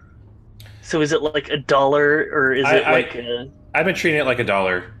 So is it like $1 or is it like I've been treating it like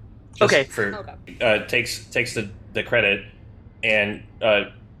 $1. Okay. Takes the credit and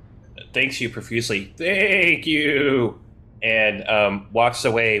thanks you profusely. Thank you. And walks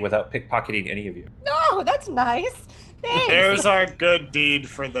away without pickpocketing any of you. No, that's nice. Thanks. There's our good deed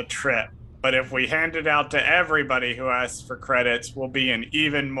for the trip. But if we hand it out to everybody who asks for credits, we'll be in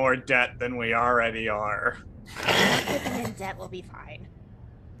even more debt than we already are. Put them in debt, we'll be fine.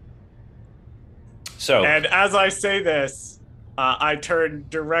 So, And as I say this, I turn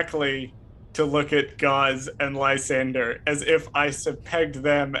directly to look at Gauze and Lysander as if I pegged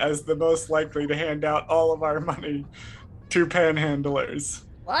them as the most likely to hand out all of our money to panhandlers.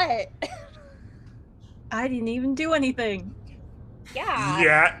 What? I didn't even do anything. Yeah.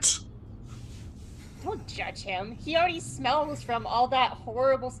 Yet. Don't judge him. He already smells from all that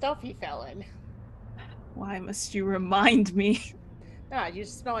horrible stuff he fell in. Why must you remind me? No, you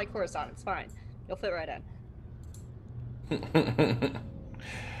just smell like Coruscant. It's fine. You'll fit right in.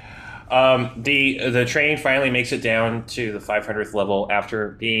 The train finally makes it down to the 500th level after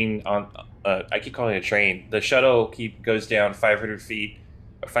being on. I keep calling it a train. The shuttle goes down 500 feet,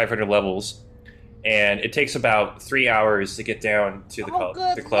 500 levels, and it takes about 3 hours to get down to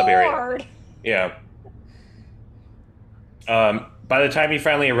the club area. Yeah. By the time you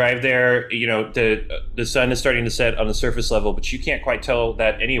finally arrive there, the sun is starting to set on the surface level, but you can't quite tell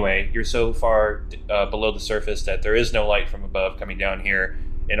that anyway. You're so far below the surface that there is no light from above coming down here,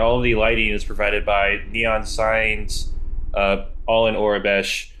 and all of the lighting is provided by neon signs, all in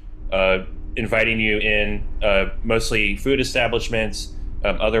Orabesh, inviting you in, mostly food establishments,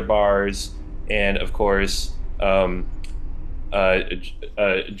 other bars, and of course, droid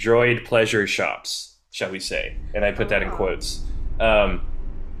pleasure shops, shall we say? And I put that in quotes.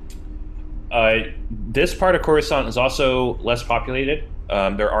 This part of Coruscant is also less populated.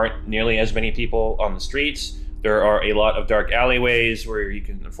 There aren't nearly as many people on the streets. There are a lot of dark alleyways where you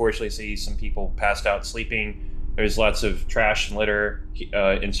can unfortunately see some people passed out sleeping. There's lots of trash and litter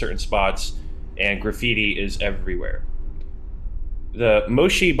in certain spots, and graffiti is everywhere. The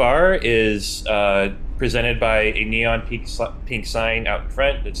Moshi Bar is presented by a neon pink sign out in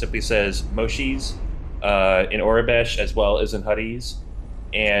front that simply says Moshi's in Orabesh as well as in Huttese.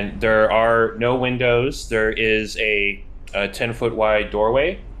 And there are no windows. There is a 10-foot wide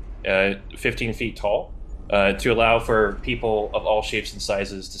doorway, 15 feet tall, to allow for people of all shapes and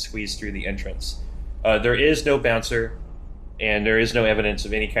sizes to squeeze through the entrance. There is no bouncer, and there is no evidence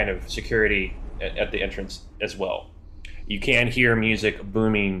of any kind of security at the entrance as well. You can hear music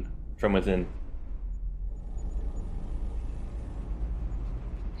booming from within.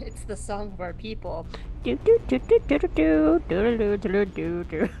 It's the song of our people. Do do do do do do do do do do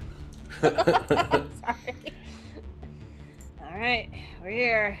do. Sorry. Alright, we're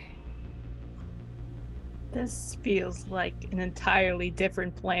here. This feels like an entirely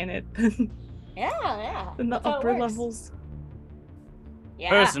different planet Yeah. than the That's how it upper works. levels. Yeah.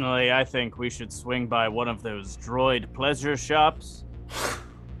 Personally, I think we should swing by one of those droid pleasure shops.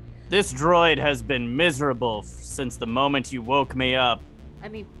 This droid has been miserable since the moment you woke me up, I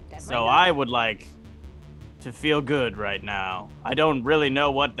mean, that so might I would like to feel good right now. I don't really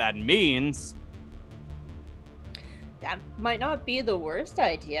know what that means. that might not be the worst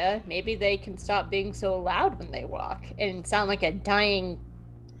idea. Maybe they can stop being so loud when they walk and sound like a dying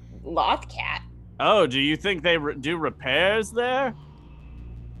loth cat. Oh, do you think they do repairs there?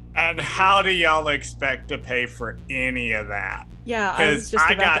 And how do y'all expect to pay for any of that? Yeah, I was Because just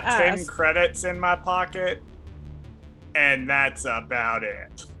I about got to 10 ask. credits in my pocket, and that's about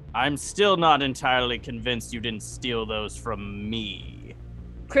it. I'm still not entirely convinced you didn't steal those from me.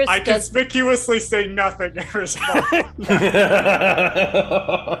 Chris I does. conspicuously say nothing in response.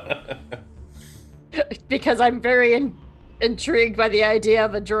 Because I'm very intrigued by the idea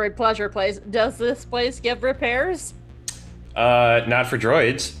of a droid pleasure place. Does this place give repairs? Not for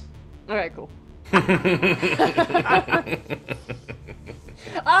droids. Alright, cool.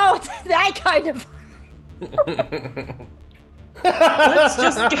 Oh, it's that kind of. Let's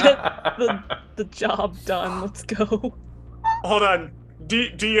just get the job done. Let's go. Hold on.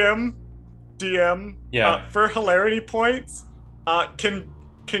 DM? Yeah. For hilarity points, can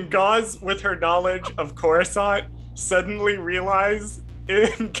Gauze, with her knowledge of Coruscant, suddenly realize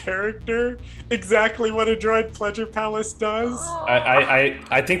in character exactly what a droid pleasure palace does?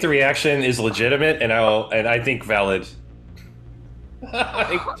 I think the reaction is legitimate, and I think valid.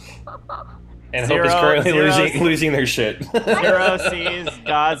 And Hope is currently losing their shit. Zero sees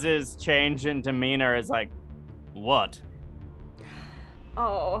Gaz's change in demeanor as like, what?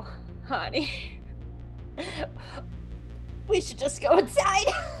 Oh, honey. We should just go inside.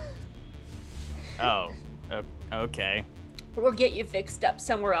 Oh, okay. We'll get you fixed up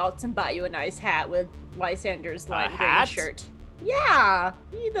somewhere else and buy you a nice hat with Lysander's lime green hat? shirt. Yeah,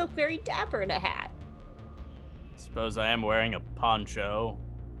 you look very dapper in a hat. Suppose I am wearing a poncho.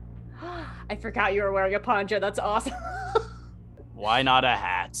 I forgot you were wearing a poncho. That's awesome. Why not a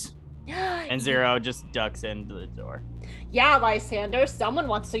hat? And Zero just ducks into the door. Yeah, Lysander, someone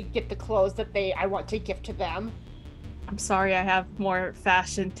wants to get the clothes that I want to gift to them. I'm sorry, I have more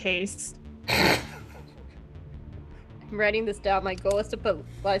fashion taste. I'm writing this down. My goal is to put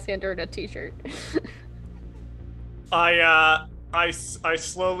Lysander in a t-shirt. I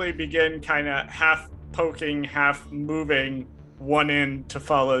slowly begin kind of half poking, half moving one end to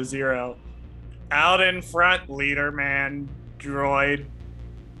follow Zero. Out in front, leader man, droid,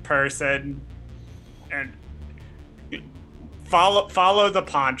 person, and follow the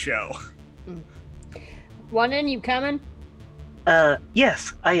poncho. One in, you coming?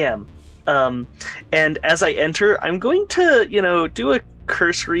 Yes, I am. And as I enter, I'm going to, do a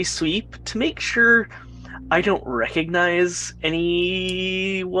cursory sweep to make sure I don't recognize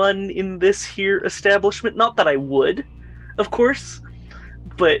anyone in this here establishment. Not that I would, of course,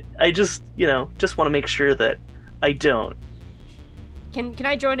 but I just want to make sure that I don't. Can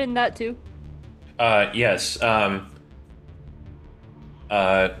I join in that too? Yes. What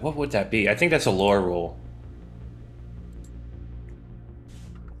would that be? I think that's a lore roll.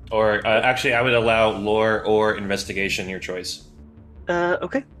 Or actually, I would allow lore or investigation, your choice.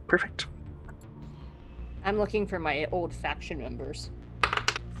 Okay, perfect. I'm looking for my old faction members.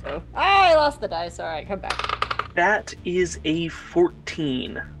 So I lost the dice. All right, come back. That is a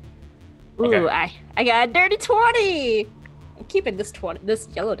 14. Ooh, Okay. I got a dirty 20. I'm keeping this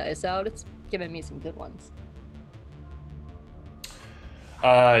yellow dice out. It's giving me some good ones.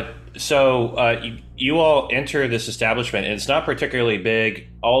 You all enter this establishment, and it's not particularly big.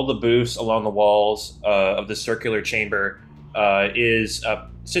 All the booths along the walls of the circular chamber is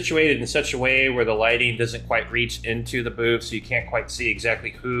situated in such a way where the lighting doesn't quite reach into the booth, so you can't quite see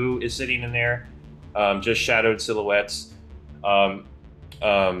exactly who is sitting in there. Just shadowed silhouettes.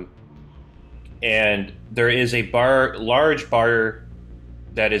 And there is a large bar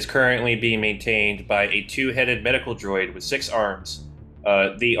that is currently being maintained by a two-headed medical droid with 6 arms.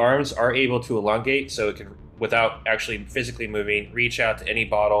 The arms are able to elongate, so it can, without actually physically moving, reach out to any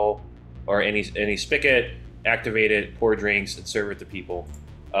bottle or any spigot, activate it, pour drinks, and serve it to people.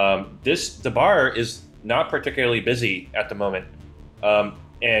 The bar is not particularly busy at the moment,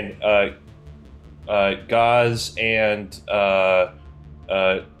 and Gaz and I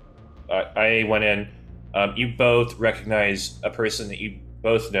went in. You both recognize a person that you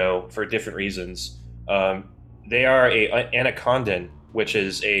both know for different reasons. They are a anacondan, which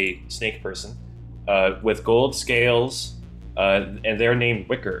is a snake person, with gold scales, and they're named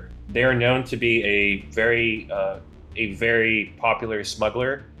Wicker. They are known to be a very popular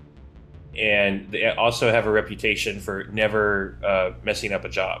smuggler, and they also have a reputation for never messing up a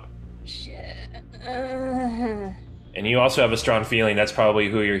job. Shit. And you also have a strong feeling that's probably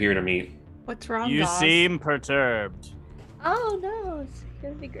who you're here to meet. What's wrong, You Gauze? seem perturbed. Oh no, it's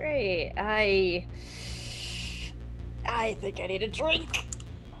gonna be great. I think I need a drink.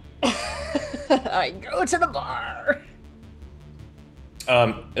 I go to the bar.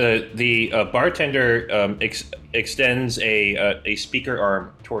 The bartender extends a speaker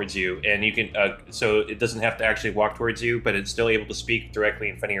arm towards you, and you can so it doesn't have to actually walk towards you, but it's still able to speak directly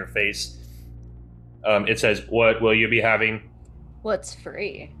in front of your face. It says, "What will you be having?" What's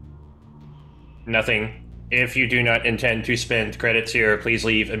free? Nothing. If you do not intend to spend credits here, please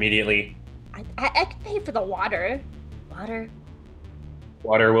leave immediately. I can pay for the water. Water?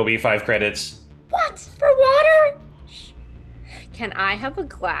 Water will be 5 credits. What? For water? Can I have a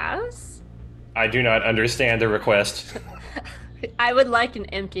glass? I do not understand the request. I would like an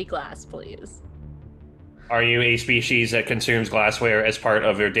empty glass, please. Are you a species that consumes glassware as part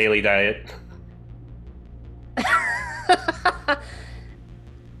of your daily diet?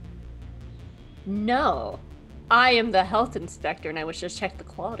 No. I am the health inspector, and I wish to check the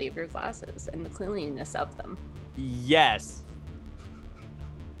quality of your glasses and the cleanliness of them. Yes.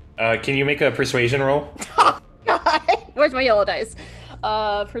 Can you make a persuasion roll? Oh, God. Where's my yellow dice?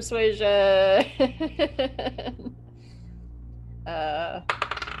 Persuasion. Oh,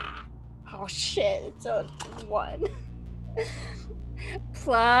 shit. So, 1.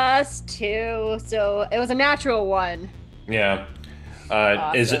 Plus 2. So, it was a natural 1. Yeah.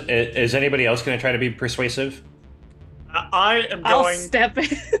 Awesome. Is anybody else going to try to be persuasive? I am I'll going. step in.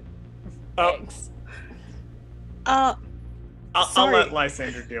 Oh, Thanks. I'll Sorry. let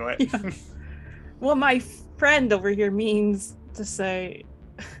Lysander do it. Yeah. Well, my friend over here means to say.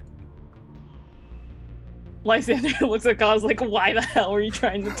 Lysander looks at Gauze like, why the hell were you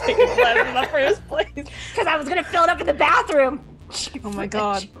trying to take a glass in the first place? Because I was going to fill it up in the bathroom. Oh my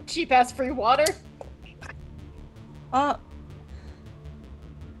god. Cheap ass free water.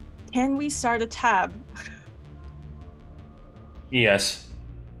 Can we start a tab? Yes.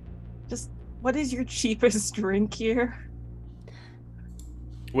 Just what is your cheapest drink here?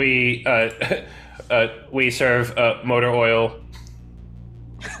 We serve motor oil.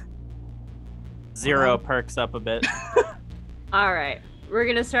 Zero perks up a bit. All right, we're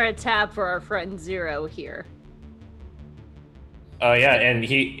gonna start a tab for our friend Zero here. Yeah, and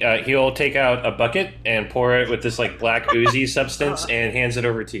he'll take out a bucket and pour it with this like black oozy substance and hands it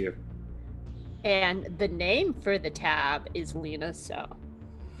over to you. And the name for the tab is Lena So.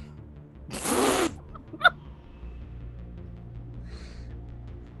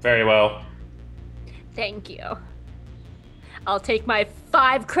 Very well. Thank you. I'll take my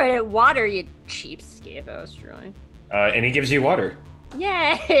 5 credit water, you cheapskate. I was trying. And he gives you water. Yay!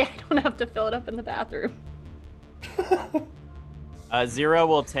 I don't have to fill it up in the bathroom. Zero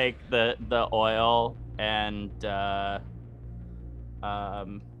will take the oil and I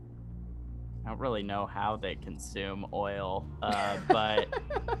don't really know how they consume oil, but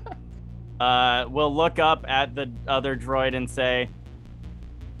we'll look up at the other droid and say,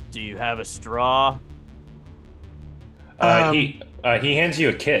 "Do you have a straw?" He hands you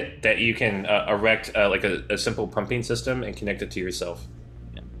a kit that you can erect like a simple pumping system and connect it to yourself.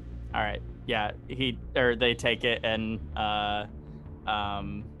 Yeah. All right. Yeah. They take it and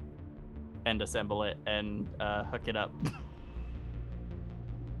assemble it and hook it up.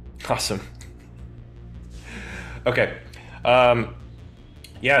 Awesome. Okay.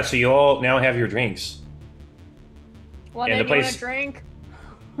 Yeah. So you all now have your drinks. Want And the anyone place- a drink?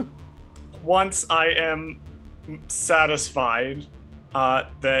 Once I am satisfied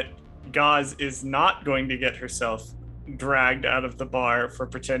that Gaz is not going to get herself dragged out of the bar for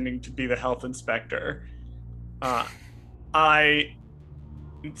pretending to be the health inspector, I,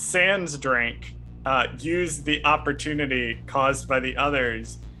 sans drink, use the opportunity caused by the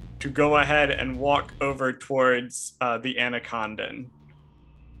others to go ahead and walk over towards the Anacondan.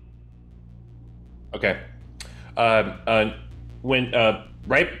 Okay. When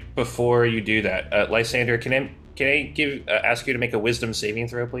right before you do that, Lysander, can I ask you to make a wisdom saving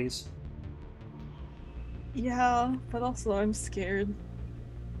throw, please? Yeah, but also I'm scared.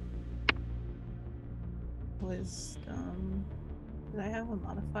 Wisdom. Did I have a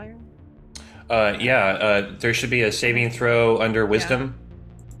modifier? There should be a saving throw under wisdom.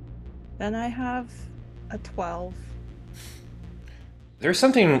 Then I have a 12. There's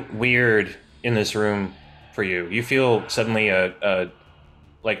something weird in this room for you. You feel suddenly a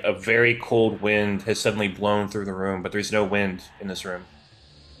very cold wind has suddenly blown through the room, but there's no wind in this room.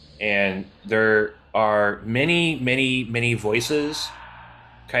 And there are many, many, many voices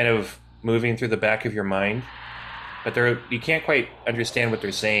kind of moving through the back of your mind, but you can't quite understand what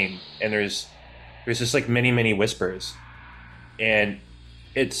they're saying. And there's just like many, many whispers. And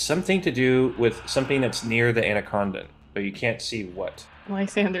it's something to do with something that's near the Anaconda, but you can't see what.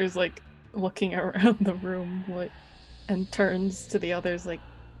 Lysander's like looking around the room and turns to the others like,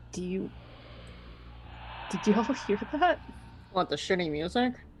 did you all hear that? Want the shitty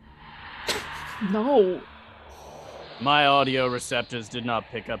music? No. My audio receptors did not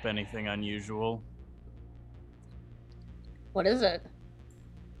pick up anything unusual. What is it?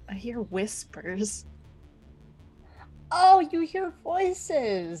 I hear whispers. Oh, you hear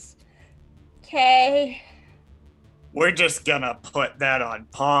voices. Okay. We're just gonna put that on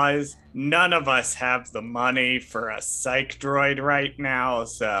pause. None of us have the money for a psych droid right now,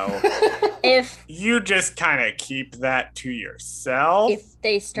 so If you just kind of keep that to yourself.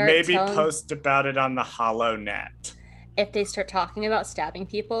 they start Maybe telling, post about it on the HoloNet. if they start talking about stabbing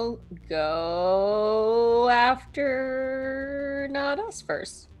people, go after not us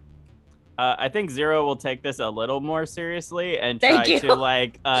first. I think Zero will take this a little more seriously and Thank try you. to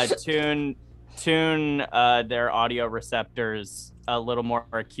like tune their audio receptors a little more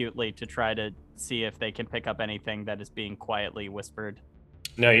acutely to try to see if they can pick up anything that is being quietly whispered.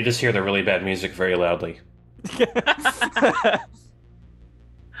 No, you just hear the really bad music very loudly. Yeah,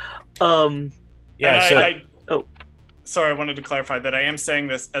 Oh. Sorry, I wanted to clarify that I am saying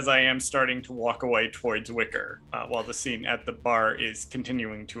this as I am starting to walk away towards Wicker while the scene at the bar is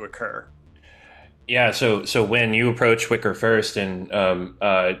continuing to occur. Yeah, so when you approach Wicker first, and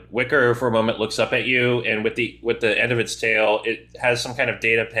Wicker for a moment looks up at you, and with the end of its tail, it has some kind of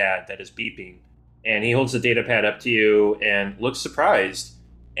data pad that is beeping, and he holds the data pad up to you and looks surprised,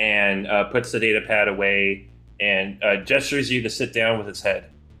 and puts the data pad away and gestures you to sit down with its head.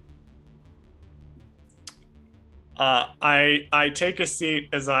 I take a seat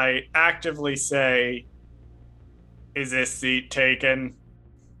as I actively say, Is this seat taken?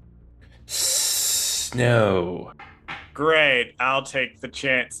 No. Great, I'll take the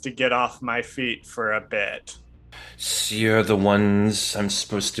chance to get off my feet for a bit. So you're the ones I'm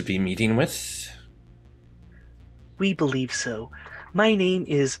supposed to be meeting with? We believe so. My name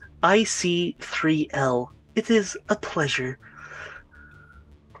is IC3L. It is a pleasure.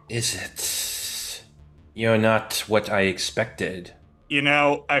 Is it? You're not what I expected. You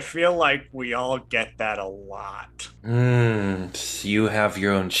know, I feel like we all get that a lot. So you have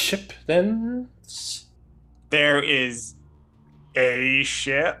your own ship, then? There is a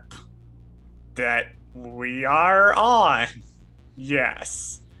ship that we are on.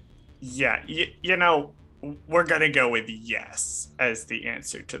 Yes. Yeah, you know, we're gonna go with yes as the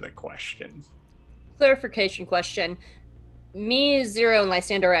answer to the question. Clarification question. Me, Zero, and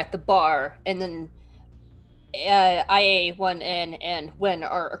Lysander are at the bar, and then IA, 1N, and Wen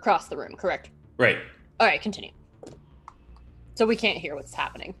are across the room, correct? Right. All right, continue. So we can't hear what's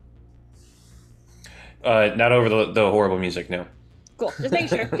happening. Not over the horrible music, no. Cool. Just making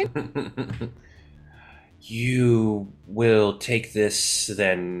sure. You will take this,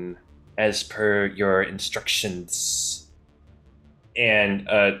 then, as per your instructions. And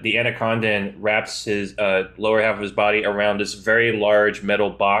the Anacondan wraps his lower half of his body around this very large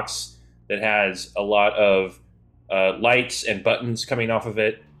metal box that has a lot of lights and buttons coming off of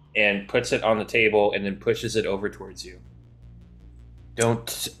it, and puts it on the table and then pushes it over towards you.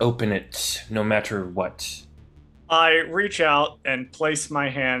 Don't open it, no matter what. I reach out and place my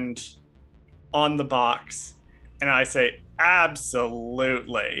hand on the box, and I say,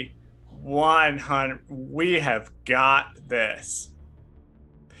 absolutely, 100, we have got this.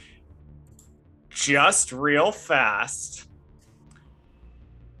 Just real fast,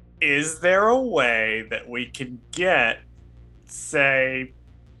 is there a way that we can get, say,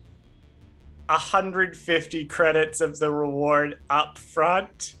 150 credits of the reward up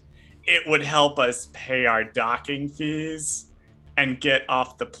front? It would help us pay our docking fees and get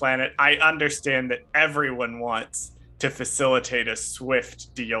off the planet. I understand that everyone wants to facilitate a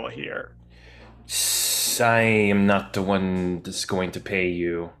swift deal here. I am not the one that's going to pay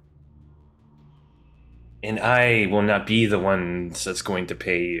you. And I will not be the one that's going to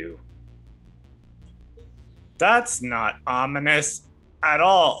pay you. That's not ominous at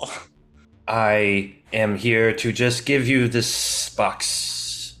all. I am here to just give you this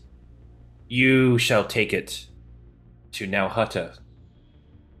box. You shall take it to Nauhutta.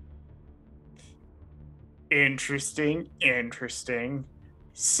 Interesting.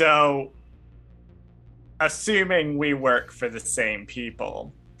 So, assuming we work for the same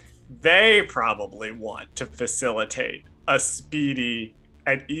people, they probably want to facilitate a speedy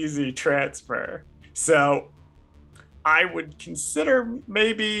and easy transfer. So, I would consider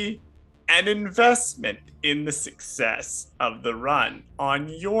maybe an investment in the success of the run on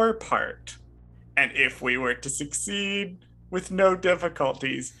your part. And if we were to succeed with no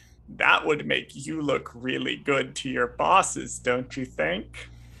difficulties, that would make you look really good to your bosses, don't you think?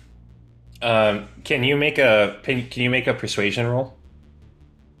 Can you make a persuasion roll?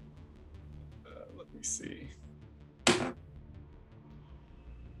 Let me see.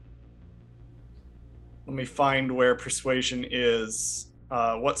 Let me find where persuasion is.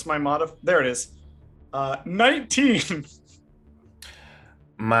 What's my there it is. 19.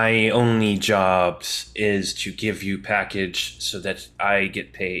 My only job is to give you package so that I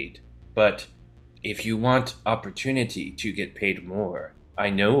get paid. But if you want opportunity to get paid more,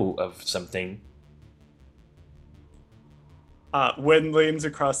 I know of something. Wen leans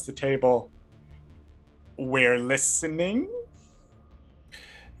across the table. We're listening.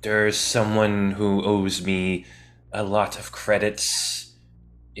 There's someone who owes me a lot of credits.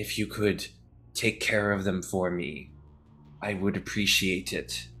 If you could take care of them for me, I would appreciate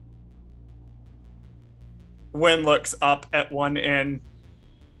it. Wen looks up at 1N.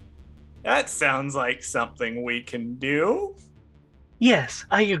 That sounds like something we can do. Yes,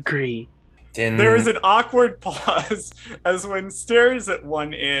 I agree. Then There is an awkward pause as Wen stares at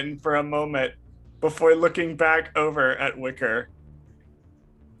 1N for a moment before looking back over at Wicker.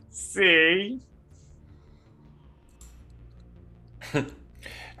 See?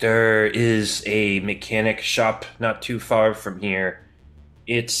 There is a mechanic shop not too far from here.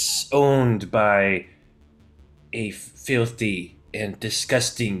 It's owned by a filthy and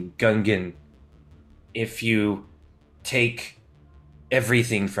disgusting Gungan. If you take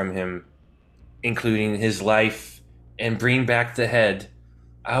everything from him, including his life, and bring back the head,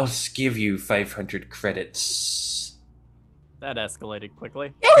 I'll give you 500 credits. That escalated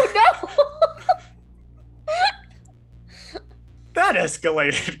quickly. Oh no! That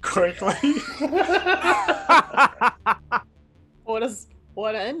escalated quickly.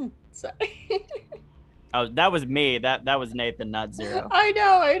 What an say? Oh, that was me. That was Nathan, not Zero. I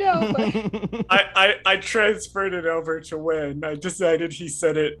know. But... I transferred it over to Win. I decided he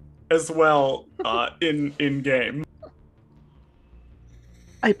said it as well in game.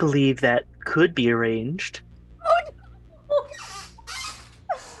 I believe that could be arranged.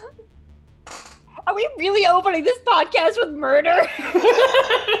 Are we really opening this podcast with murder?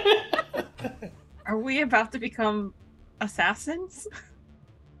 Are we about to become assassins?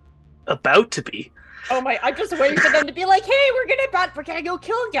 About to be. Oh my! I'm just waiting for them to be like, "Hey, we're gonna go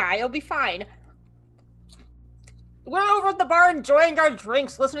kill a guy. It'll be fine." We're over at the bar enjoying our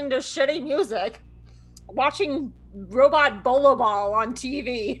drinks, listening to shitty music, watching Robot Bolo Ball on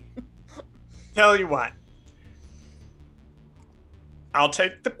TV. Tell you what. I'll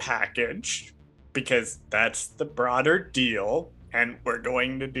take the package because that's the broader deal, and we're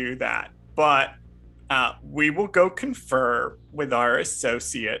going to do that. But we will go confer with our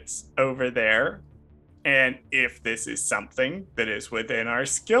associates over there, and if this is something that is within our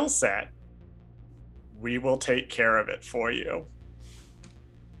skill set, we will take care of it for you.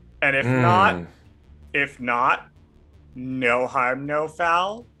 And if not, no harm, no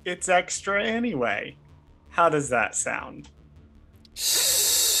foul. It's extra anyway. How does that sound?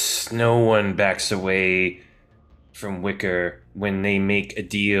 No one backs away from Wicker when they make a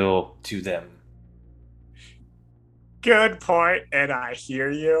deal to them. Good point, and I hear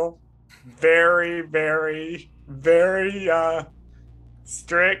you. Very, very, very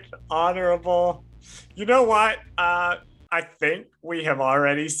strict, honorable. You know what? I think we have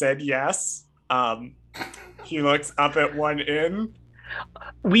already said yes. He looks up at one end.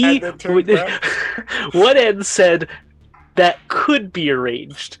 One end said that could be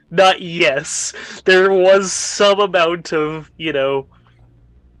arranged, not yes. There was some amount of,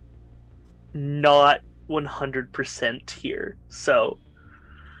 not 100% here. So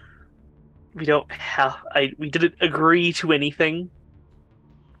we didn't agree to anything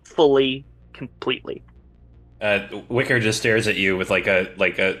fully, completely. Wicker just stares at you with like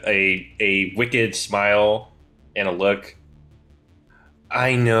a wicked smile and a look.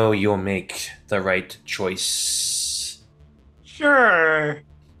 I know you'll make the right choice. Sure.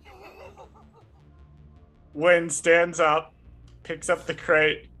 Wynn stands up, picks up the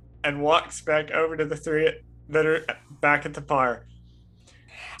crate, and walks back over to the three that are back at the bar.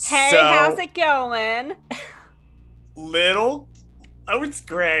 Hey, how's it going? It's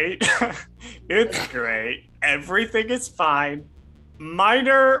great. It's great. Everything is fine.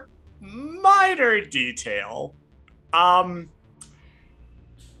 Minor detail.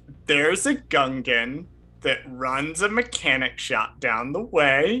 There's a Gungan that runs a mechanic shop down the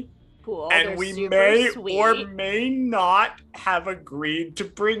way. Cool. And we may or may not have agreed to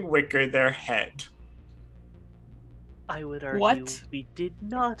bring Wicker their head. I would argue What? we did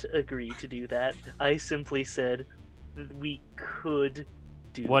not agree to do that. I simply said that we could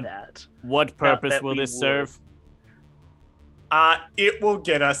do that. What purpose will this serve? It will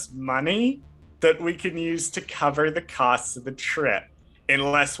get us money that we can use to cover the costs of the trip.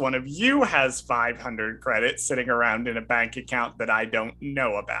 Unless one of you has 500 credits sitting around in a bank account that I don't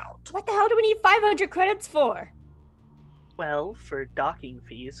know about. What the hell do we need 500 credits for? Well, for docking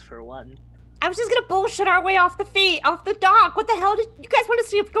fees, for one. I was just gonna bullshit our way off the dock. What the hell did you guys want us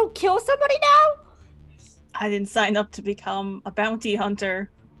to go kill somebody now? I didn't sign up to become a bounty hunter.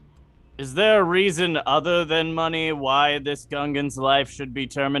 Is there a reason other than money why this Gungan's life should be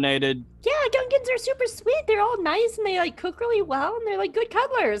terminated? Yeah, Gungans are super sweet. They're all nice and they cook really well and they're good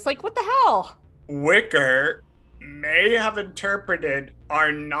cuddlers. What the hell? Wicker may have interpreted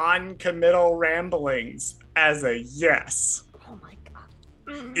our non-committal ramblings as a yes. Oh my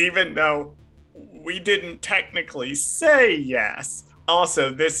god. Even though we didn't technically say yes. Also,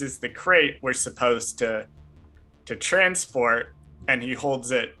 this is the crate we're supposed to transport, and he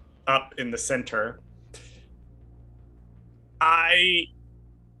holds it up in the center.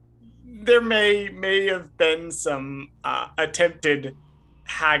 There may have been some attempted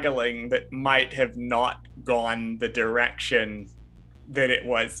haggling that might have not gone the direction that it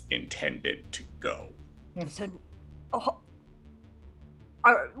was intended to go.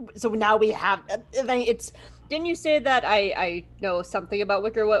 So now we have. Didn't you say that I know something about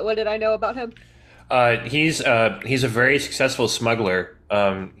Wicker? What did I know about him? He's a very successful smuggler.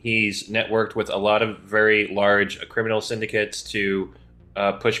 He's networked with a lot of very large criminal syndicates to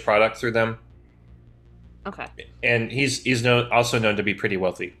push product through them. Okay. And he's also known to be pretty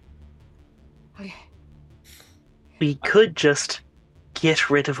wealthy. Okay. We could just get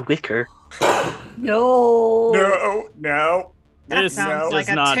rid of Wicker. No. No. That This sounds does like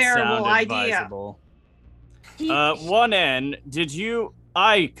a not terrible sound idea. advisable. One N, did you...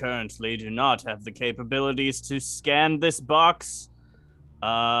 I currently do not have the capabilities to scan this box.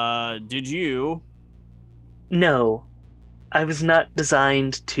 Did you? No, I was not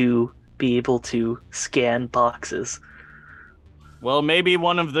designed to be able to scan boxes. Well, maybe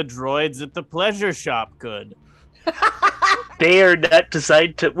one of the droids at the pleasure shop could. They are not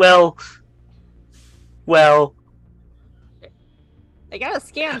designed to. Well, I gotta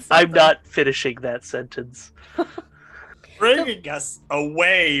scan something. I'm not finishing that sentence. Bringing us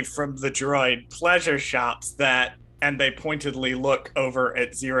away from the droid pleasure shops and they pointedly look over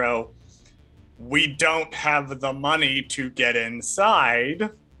at Zero. We don't have the money to get inside.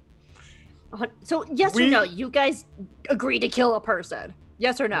 So, yes or no? You guys agree to kill a person?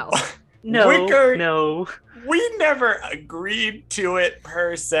 Yes or no? No, Wicker- no. We never agreed to it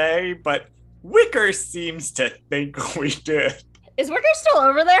per se, but Wicker seems to think we did. Is Wicker still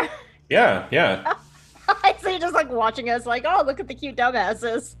over there? Yeah. I see, just like watching us, like, oh, look at the cute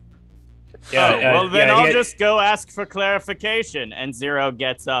dumbasses. Yeah. Well, then yeah, I'll yeah. just go ask for clarification. And Zero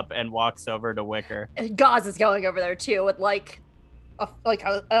gets up and walks over to Wicker. And Gauze is going over there too, with like a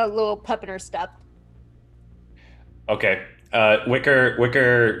little pep in her step. Okay.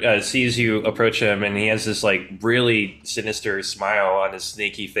 Wicker sees you approach him, and he has this like really sinister smile on his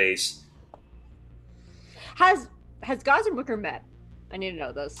snaky face. Has Gauze and Wicker met? I need to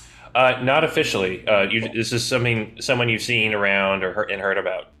know this. Not officially. This is someone you've seen around or heard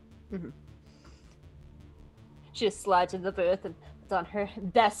about. Mm-hmm. She just slides in the booth and puts on her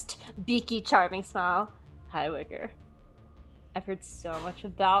best beaky, charming smile. Hi, Wicker. I've heard so much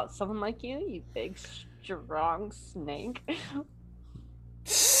about someone like you big, strong snake.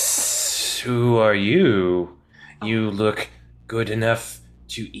 Who are you? You look good enough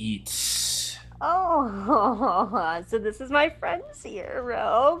to eat. Oh, so this is my friend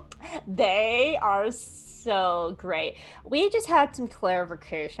Zero. They are so great. We just had some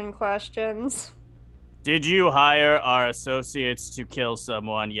clarification questions. Did you hire our associates to kill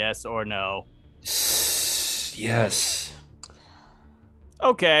someone, yes or no? Yes.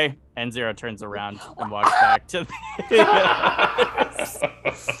 Okay. And Zero turns around and walks back to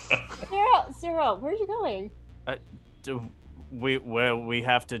Zero, where are you going? We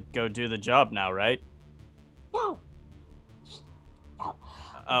have to go do the job now, right? No.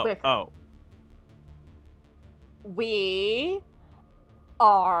 Oh. We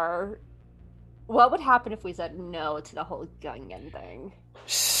are... What would happen if we said no to the whole Gungan thing?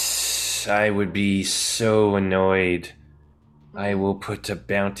 I would be so annoyed. I will put a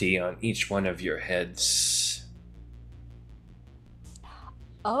bounty on each one of your heads.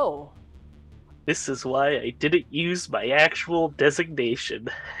 Oh. This is why I didn't use my actual designation.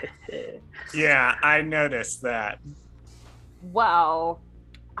 Yeah, I noticed that. Well,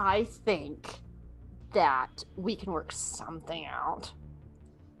 I think that we can work something out.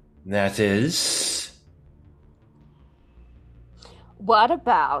 That is... What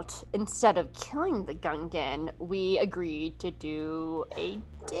about, instead of killing the Gungan, we agreed to do a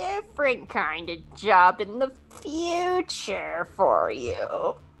different kind of job in the future for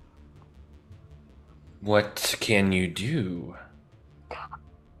you? What can you do?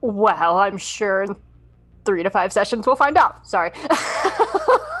 Well, I'm sure in 3 to 5 sessions we'll find out. Sorry.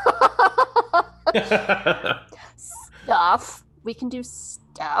 Stuff. We can do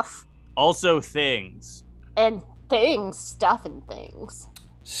stuff. Also things. And things. Stuff and things.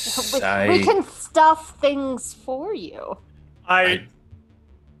 I... We can stuff things for you.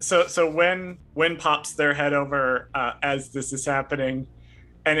 So when pops their head over as this is happening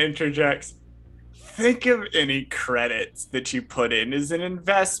and interjects, think of any credits that you put in as an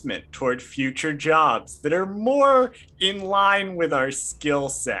investment toward future jobs that are more in line with our skill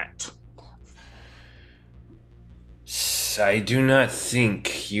set. I do not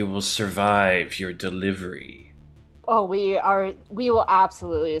think you will survive your delivery. Oh, we will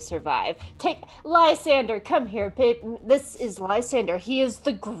absolutely survive. Take Lysander, come here, babe. This is Lysander. He is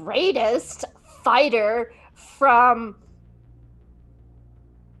the greatest fighter from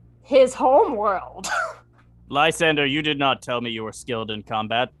his home world. Lysander, you did not tell me you were skilled in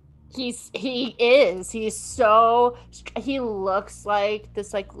combat. He looks like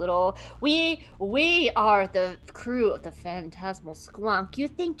this little we are the crew of the Phantasmal Squonk. You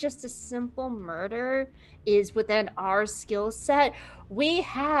think just a simple murder is within our skill set? We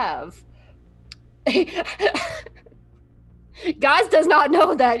have Guys does not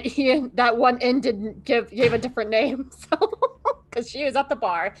know that that one N didn't gave a different name, so because she was at the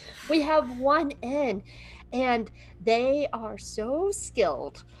bar. We have one N, and they are so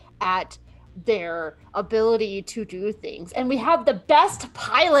skilled at their ability to do things. And we have the best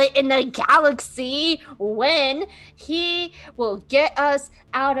pilot in the galaxy when he will get us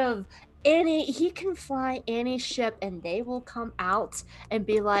out of he can fly any ship and they will come out and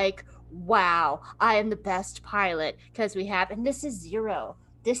be like, wow, I am the best pilot because and this is Zero.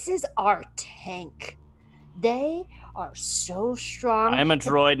 This is our tank. They are so strong. I'm a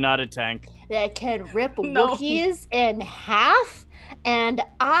droid, not a tank. That can rip No. Wookiees in half, and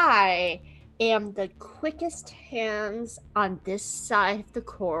I am the quickest hands on this side of the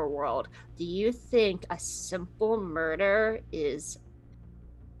core world. Do you think a simple murder is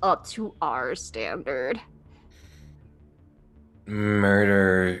up to our standard?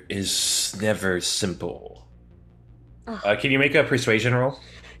 Murder is never simple. Can you make a persuasion roll?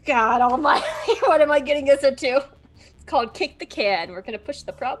 God almighty, what am I getting us into? It's called Kick the Can. We're going to push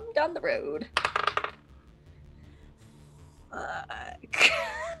the problem down the road. Fuck.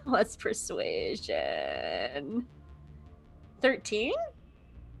 What's persuasion? 13?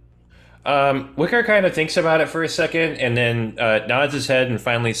 Wicker kind of thinks about it for a second and then nods his head and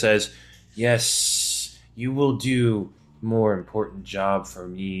finally says, yes, you will do more important job for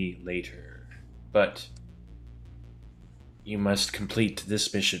me later, but you must complete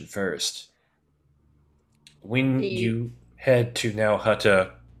this mission first. When you head to Now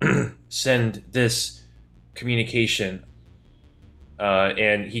Hutta, send this communication,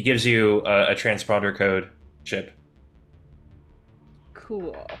 and he gives you a transponder code chip.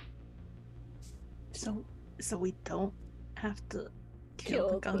 Cool. So we don't have to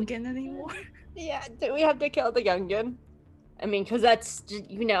kill the Gungan anymore? Yeah, do we have to kill the Gungan? I mean, because that's,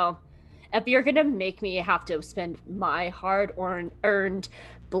 if you're going to make me have to spend my hard-earned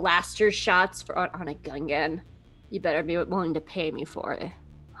blaster shots on a Gungan, you better be willing to pay me for it,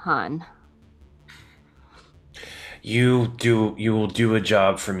 hun. You will do a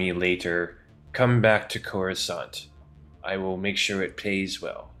job for me later. Come back to Coruscant. I will make sure it pays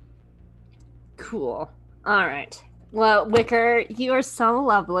well. Cool. All right. Well, Wicker, you are so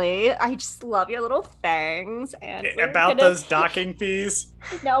lovely. I just love your little fangs. And About those docking fees?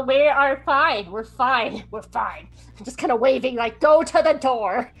 No, we are fine. We're fine. I'm just kind of waving, like, go to the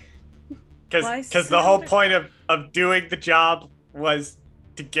door. Because the whole point of doing the job was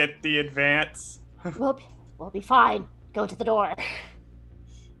to get the advance. We'll be fine. Go to the door.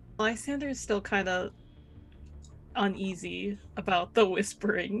 Lysander's still kind of uneasy about the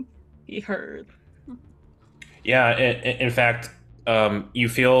whispering he heard. Yeah, in fact, you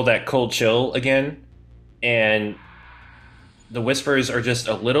feel that cold chill again, and the whispers are just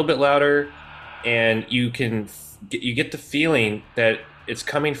a little bit louder, and you get the feeling that it's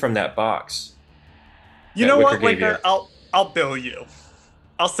coming from that box. You know what, Wicker? I'll bill you.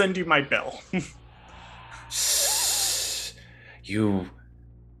 I'll send you my bill. You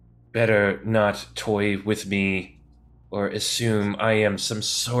better not toy with me or assume I am some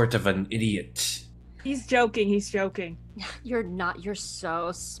sort of an idiot. He's joking. You're not. You're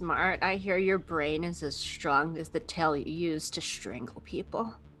so smart. I hear your brain is as strong as the tail you use to strangle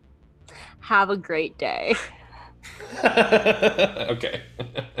people. Have a great day. Okay.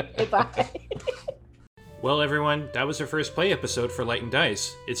 Goodbye. Well, everyone, that was our first play episode for Light and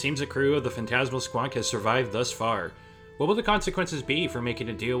Dice. It seems the crew of the Phantasmal Squonk has survived thus far. What will the consequences be for making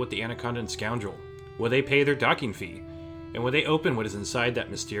a deal with the Anaconda and Scoundrel? Will they pay their docking fee? And will they open what is inside that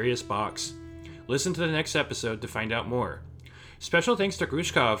mysterious box? Listen to the next episode to find out more. Special thanks to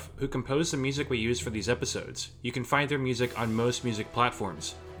Grushkov, who composed the music we use for these episodes. You can find their music on most music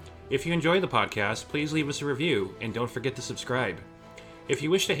platforms. If you enjoy the podcast, please leave us a review, and don't forget to subscribe. If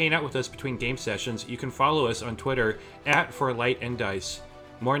you wish to hang out with us between game sessions, you can follow us on Twitter @ForLightAndDice.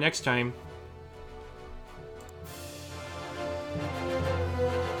 More next time.